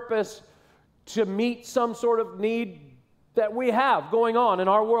purpose to meet some sort of need that we have going on in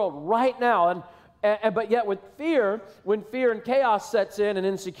our world right now. But yet with fear, when fear and chaos sets in and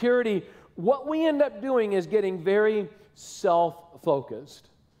insecurity, what we end up doing is getting very self-focused,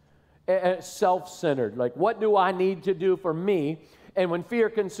 self-centered. Like, what do I need to do for me? And when fear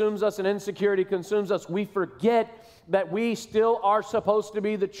consumes us and insecurity consumes us, we forget that we still are supposed to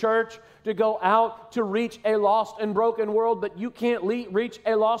be the church to go out to reach a lost and broken world, but you can't reach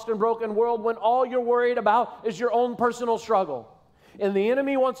a lost and broken world when all you're worried about is your own personal struggle. And the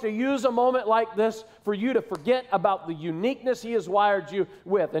enemy wants to use a moment like this for you to forget about the uniqueness he has wired you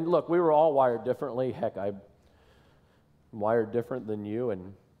with. And look, we were all wired differently. Heck, I'm wired different than you,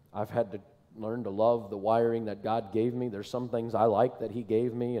 and I've had to learn to love the wiring that God gave me. There's some things I like that he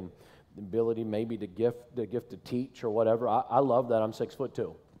gave me, and the ability maybe to gift to teach or whatever. I love that I'm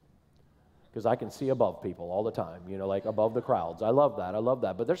 6'2", because I can see above people all the time, you know, like above the crowds. I love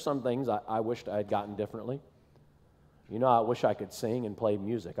that. But there's some things I wished I had gotten differently. You know, I wish I could sing and play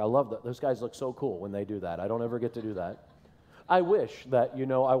music. I love that. Those guys look so cool when they do that. I don't ever get to do that. I wish that, you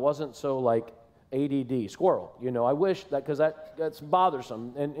know, I wasn't so like ADD, squirrel. You know, I wish that, because that's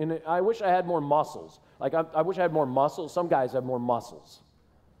bothersome. And I wish I had more muscles. Like, I wish I had more muscles. Some guys have more muscles.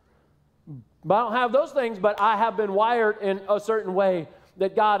 But I don't have those things, but I have been wired in a certain way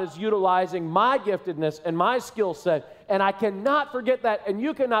that God is utilizing my giftedness and my skill set, and I cannot forget that, and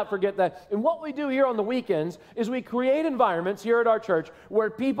you cannot forget that. And what we do here on the weekends is we create environments here at our church where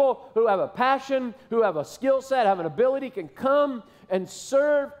people who have a passion, who have a skill set, have an ability, can come and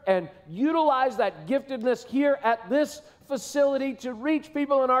serve and utilize that giftedness here at this facility to reach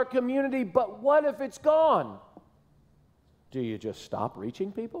people in our community. But what if it's gone? Do you just stop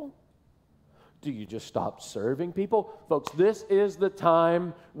reaching people? Do you just stop serving people? Folks, this is the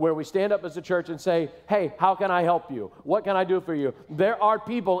time where we stand up as a church and say, hey, how can I help you? What can I do for you? There are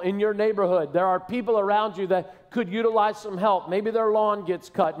people in your neighborhood. There are people around you that could utilize some help. Maybe their lawn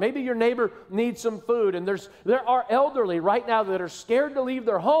gets cut. Maybe your neighbor needs some food. And there are elderly right now that are scared to leave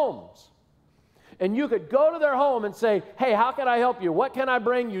their homes. And you could go to their home and say, hey, how can I help you? What can I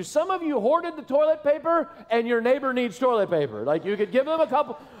bring you? Some of you hoarded the toilet paper, and your neighbor needs toilet paper. Like, you could give them a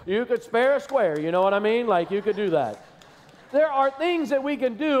couple, you could spare a square, you know what I mean? Like, you could do that. There are things that we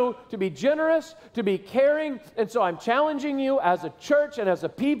can do to be generous, to be caring, and so I'm challenging you as a church and as a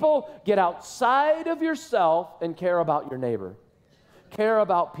people, get outside of yourself and care about your neighbor. Care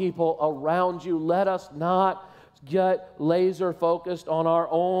about people around you. Let us not get laser focused on our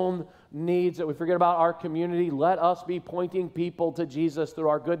own needs, that we forget about our community. Let us be pointing people to Jesus through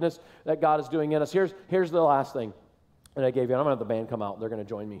our goodness that God is doing in us. Here's the last thing that I gave you. I'm going to have the band come out. They're going to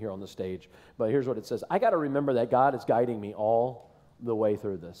join me here on the stage. But here's what it says. I got to remember that God is guiding me all the way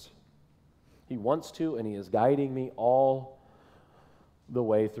through this. He wants to, and he is guiding me all the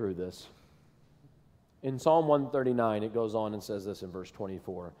way through this. In Psalm 139, it goes on and says this in verse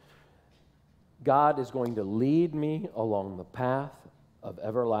 24. God is going to lead me along the path of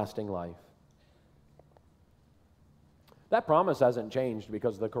everlasting life. That promise hasn't changed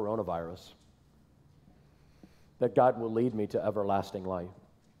because of the coronavirus, that God will lead me to everlasting life.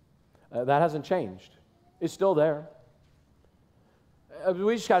 That hasn't changed. It's still there.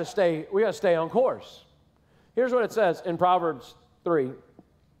 We just got to stay on course. Here's what it says in Proverbs 3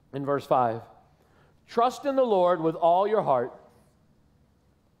 in verse 5. Trust in the Lord with all your heart.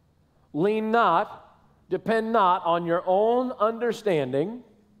 Depend not on your own understanding.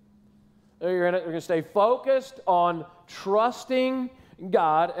 You're going to stay focused on trusting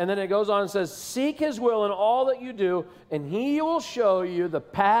God. And then it goes on and says, seek his will in all that you do, and he will show you the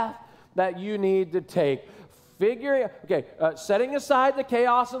path that you need to take. Setting aside the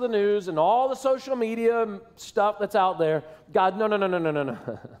chaos of the news and all the social media stuff that's out there, God, no.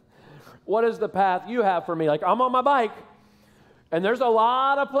 What is the path you have for me? Like, I'm on my bike. And there's a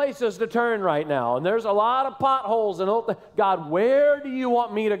lot of places to turn right now. And there's a lot of potholes. And God, where do you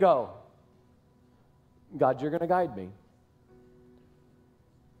want me to go? God, you're going to guide me.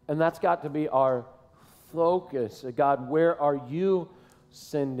 And that's got to be our focus. God, where are you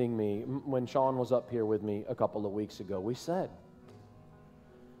sending me? When Sean was up here with me a couple of weeks ago, we said,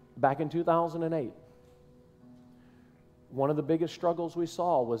 back in 2008, one of the biggest struggles we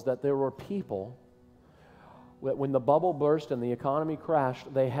saw was that there were people, when the bubble burst and the economy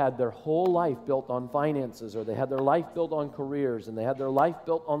crashed, they had their whole life built on finances, or they had their life built on careers, and they had their life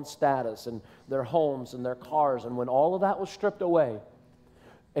built on status and their homes and their cars. And when all of that was stripped away,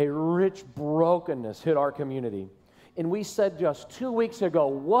 a rich brokenness hit our community. And we said just 2 weeks ago,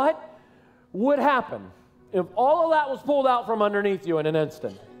 what would happen if all of that was pulled out from underneath you in an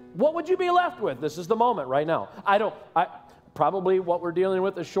instant? What would you be left with? This is the moment right now. Probably what we're dealing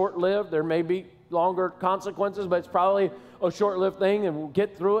with is short-lived. There may be longer consequences, but it's probably a short-lived thing, and we'll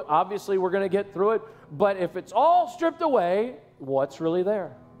get through it. Obviously, we're going to get through it. But if it's all stripped away, what's really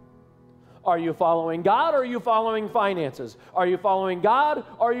there? Are you following God, or are you following finances? Are you following God,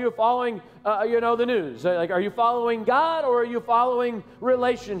 or are you following, the news? Like, are you following God, or are you following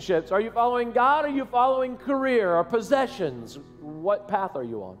relationships? Are you following God, or are you following career or possessions? What path are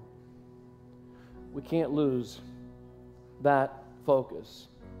you on? We can't lose that focus.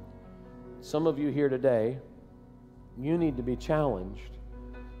 Some of you here today, you need to be challenged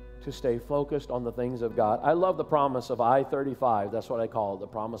to stay focused on the things of God. I love the promise of I-35. That's what I call it, the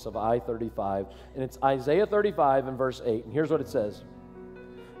promise of I-35. And it's Isaiah 35 and verse 8. And here's what it says.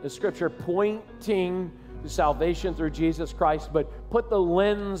 The scripture pointing to salvation through Jesus Christ, but put the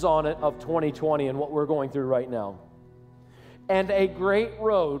lens on it of 2020 and what we're going through right now. And a great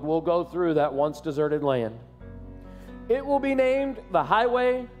road will go through that once deserted land. It will be named the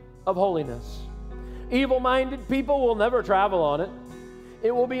highway of holiness. Evil-minded people will never travel on it.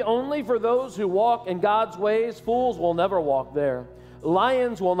 It will be only for those who walk in God's ways. Fools will never walk there.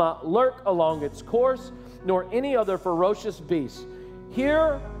 Lions will not lurk along its course, nor any other ferocious beast.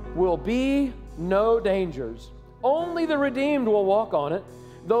 Here will be no dangers. Only the redeemed will walk on it.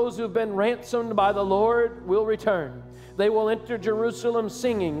 Those who've been ransomed by the Lord will return. They will enter Jerusalem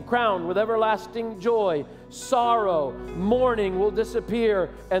singing, crowned with everlasting joy. Sorrow, mourning will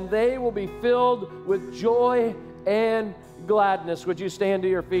disappear, and they will be filled with joy and gladness. Would you stand to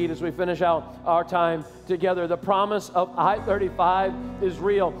your feet as we finish out our time together? The promise of I-35 is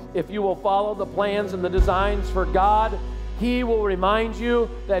real. If you will follow the plans and the designs for God, He will remind you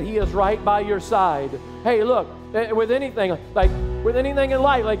that He is right by your side. Hey, look, with anything in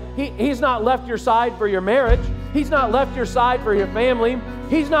life, He's not left your side for your marriage. He's not left your side for your family.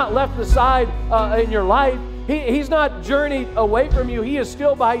 He's not left the side in your life. He's not journeyed away from you. He is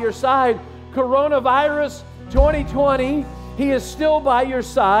still by your side. Coronavirus 2020, He is still by your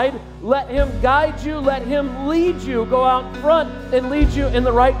side. Let Him guide you. Let Him lead you. Go out front and lead you in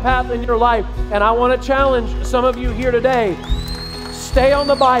the right path in your life. And I want to challenge some of you here today. Stay on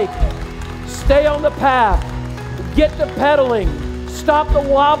the bike. Stay on the path. Get to pedaling. Stop the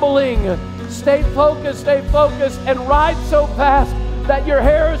wobbling. Stay focused, and ride so fast that your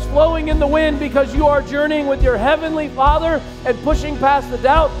hair is flowing in the wind because you are journeying with your Heavenly Father and pushing past the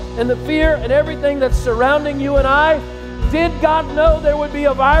doubt and the fear and everything that's surrounding you and I. Did God know there would be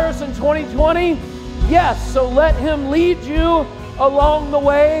a virus in 2020? Yes, so let Him lead you along the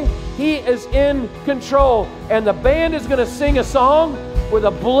way. He is in control. And the band is going to sing a song with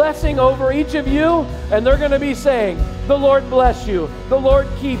a blessing over each of you, and they're going to be saying, "The Lord bless you. The Lord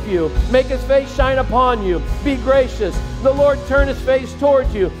keep you. Make His face shine upon you. Be gracious. The Lord turn His face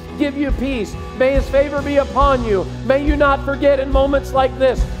towards you. Give you peace. May His favor be upon you." May you not forget in moments like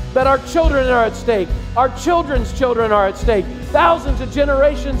this that our children are at stake. Our children's children are at stake. Thousands of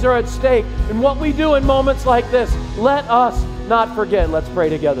generations are at stake. And what we do in moments like this, let us not forget. Let's pray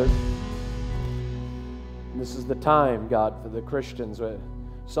together. This is the time, God, for the Christians.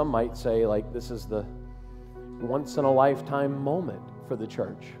 Some might say, this is the once-in-a-lifetime moment for the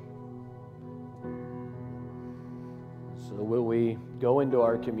church. So will we go into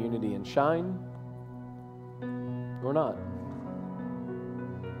our community and shine or not?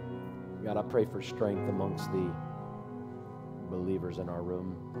 God, I pray for strength amongst the believers in our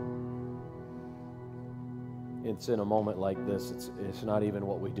room. It's in a moment like this, it's not even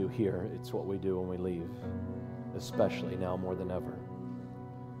what we do here, it's what we do when we leave, especially now more than ever.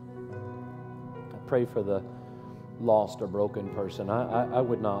 I pray for the lost or broken person. I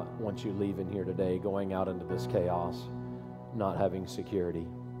would not want you leaving here today, going out into this chaos, not having security.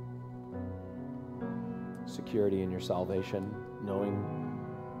 Security in your salvation, knowing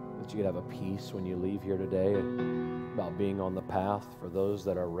that you could have a peace when you leave here today about being on the path for those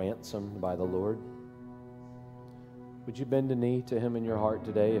that are ransomed by the Lord. Would you bend a knee to Him in your heart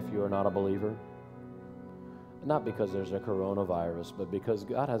today if you are not a believer? Not because there's a coronavirus, but because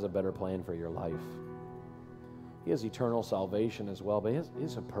God has a better plan for your life. He has eternal salvation as well, but He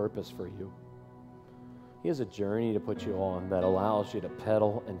has a purpose for you. He has a journey to put you on that allows you to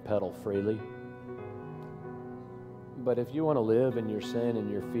pedal and pedal freely. But if you want to live in your sin and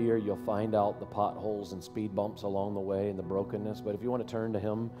your fear, you'll find out the potholes and speed bumps along the way and the brokenness. But if you want to turn to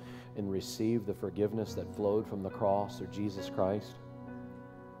Him and receive the forgiveness that flowed from the cross through Jesus Christ,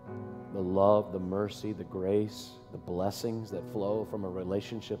 the love, the mercy, the grace, the blessings that flow from a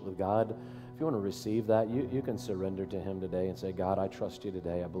relationship with God, if you want to receive that, you can surrender to Him today and say, God, I trust you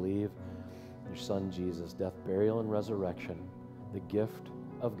today. I believe your Son Jesus, death, burial, and resurrection, the gift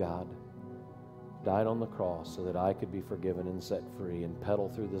of God, died on the cross so that I could be forgiven and set free and pedal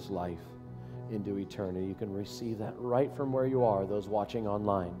through this life into eternity. You can receive that right from where you are, those watching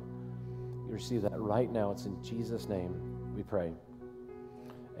online. You receive that right now. It's in Jesus' name we pray.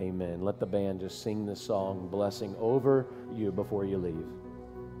 Amen. Let the band just sing this song, blessing over you before you leave.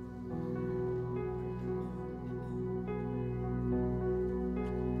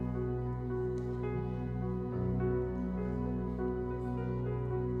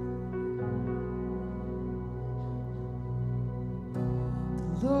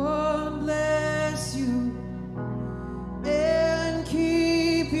 Lord bless you and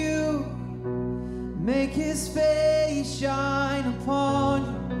keep you. Make his face shine upon you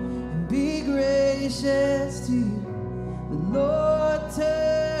and be gracious to you. The Lord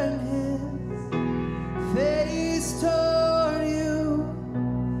turn his face toward you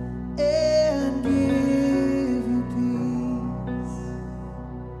and give you peace.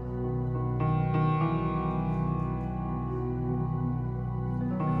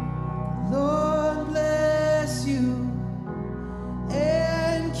 Lord bless you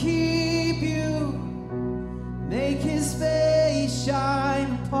and keep you. Make his face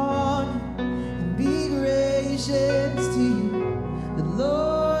shine upon you and be gracious to you. The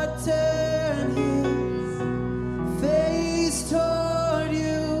Lord turn his face toward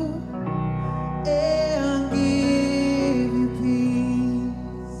you and give you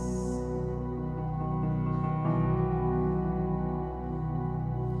peace.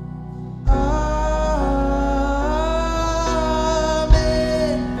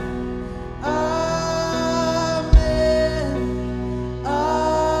 Amen. Amen.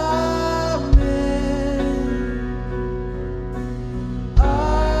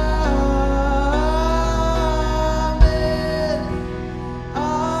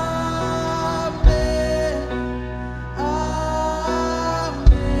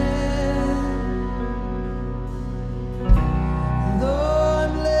 Lord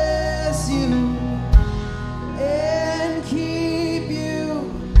bless you and keep you.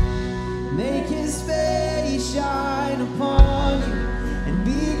 Make his face shine upon you and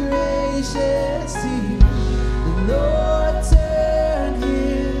be gracious to you. The Lord turn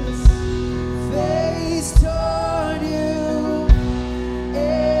his face toward you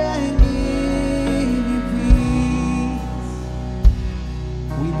and give you peace.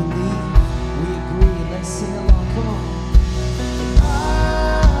 We believe, we agree, let's sing along, come on.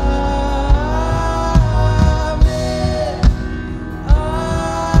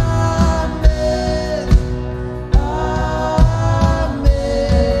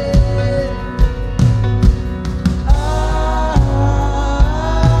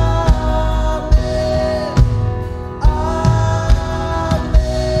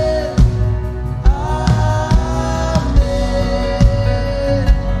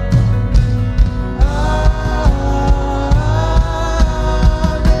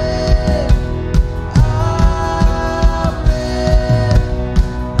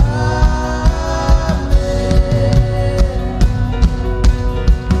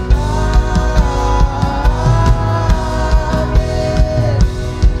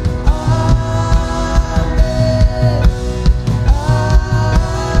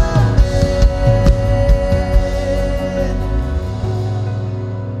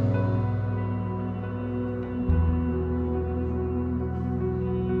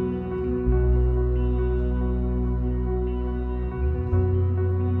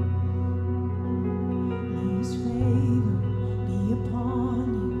 His favor be upon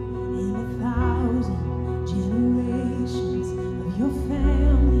you in 1,000 generations of your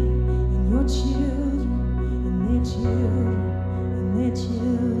family and your children and their children and their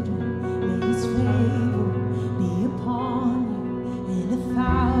children. May his favor be upon you in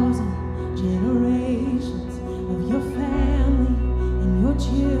 1,000 generations of your family and your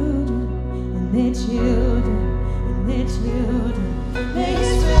children and their children and their children. May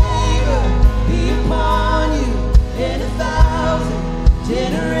his favor be upon you in 1,000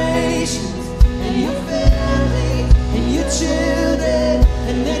 generations, and your family, and your children,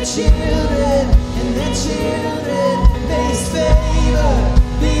 and their children, and their children. May his favor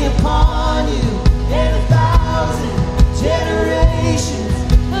be upon you in 1,000 generations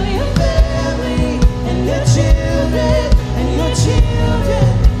of your family, and their children, and your children,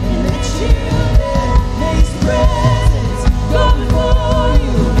 and their children. May his presence go before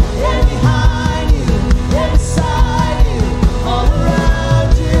you and behind you and beside you, all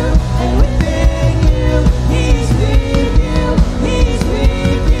around you and within you. He's with you, he's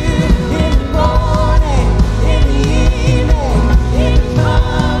with you in the morning, in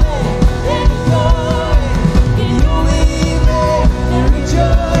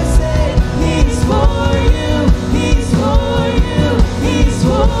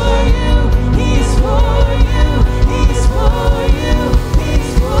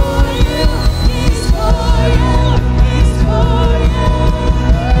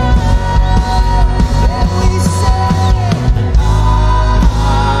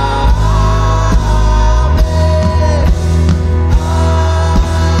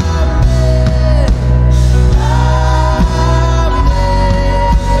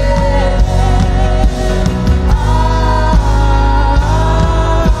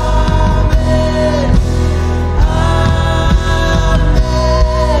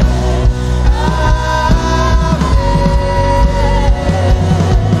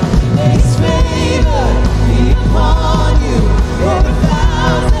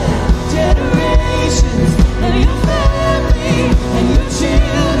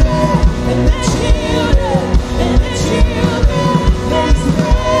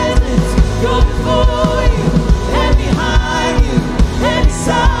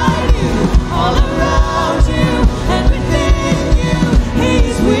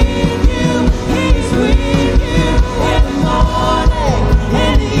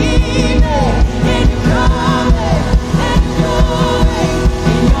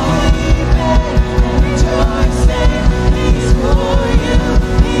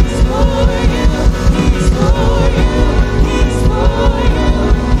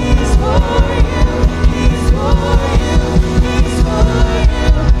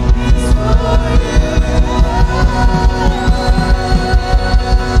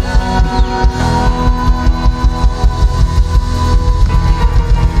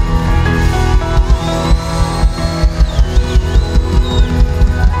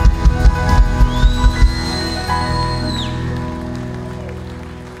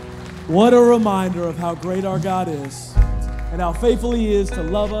What a reminder of how great our God is and how faithful He is to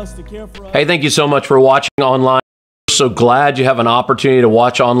love us, to care for us. Hey, thank you so much for watching online. So glad you have an opportunity to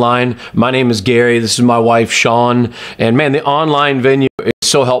watch online. My name is Gary. This is my wife, Sean. And man, the online venue is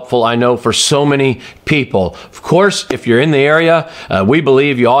so helpful, I know, for so many people. Of course, if you're in the area, we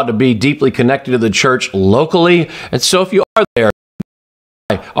believe you ought to be deeply connected to the church locally. And so if you are there,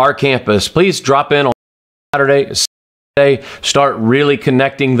 our campus, please drop in on Saturday, start really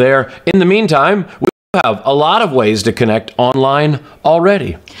connecting there. In the meantime, we have a lot of ways to connect online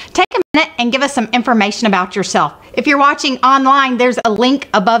already. Take a minute and give us some information about yourself. If you're watching online, there's a link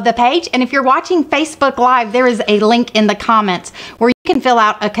above the page. And if you're watching Facebook Live, there is a link in the comments where you can fill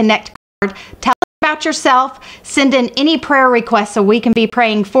out a Connect card. Tell us about yourself, send in any prayer requests so we can be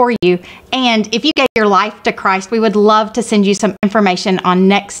praying for you. And if you gave your life to Christ, we would love to send you some information on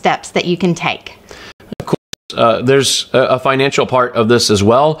next steps that you can take. There's a financial part of this as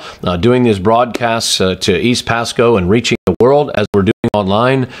well. Doing these broadcasts to East Pasco and reaching the world as we're doing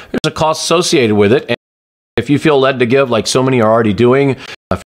online, there's a cost associated with it. And if you feel led to give, like so many are already doing,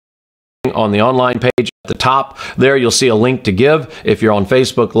 on the online page at the top there, you'll see a link to give. If you're on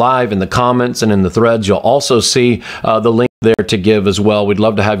Facebook Live, in the comments and in the threads, you'll also see the link there to give as well. We'd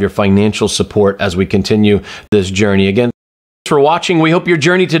love to have your financial support as we continue this journey. Again, thanks for watching. We hope your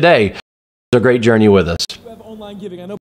journey today is a great journey with us. Online giving. I know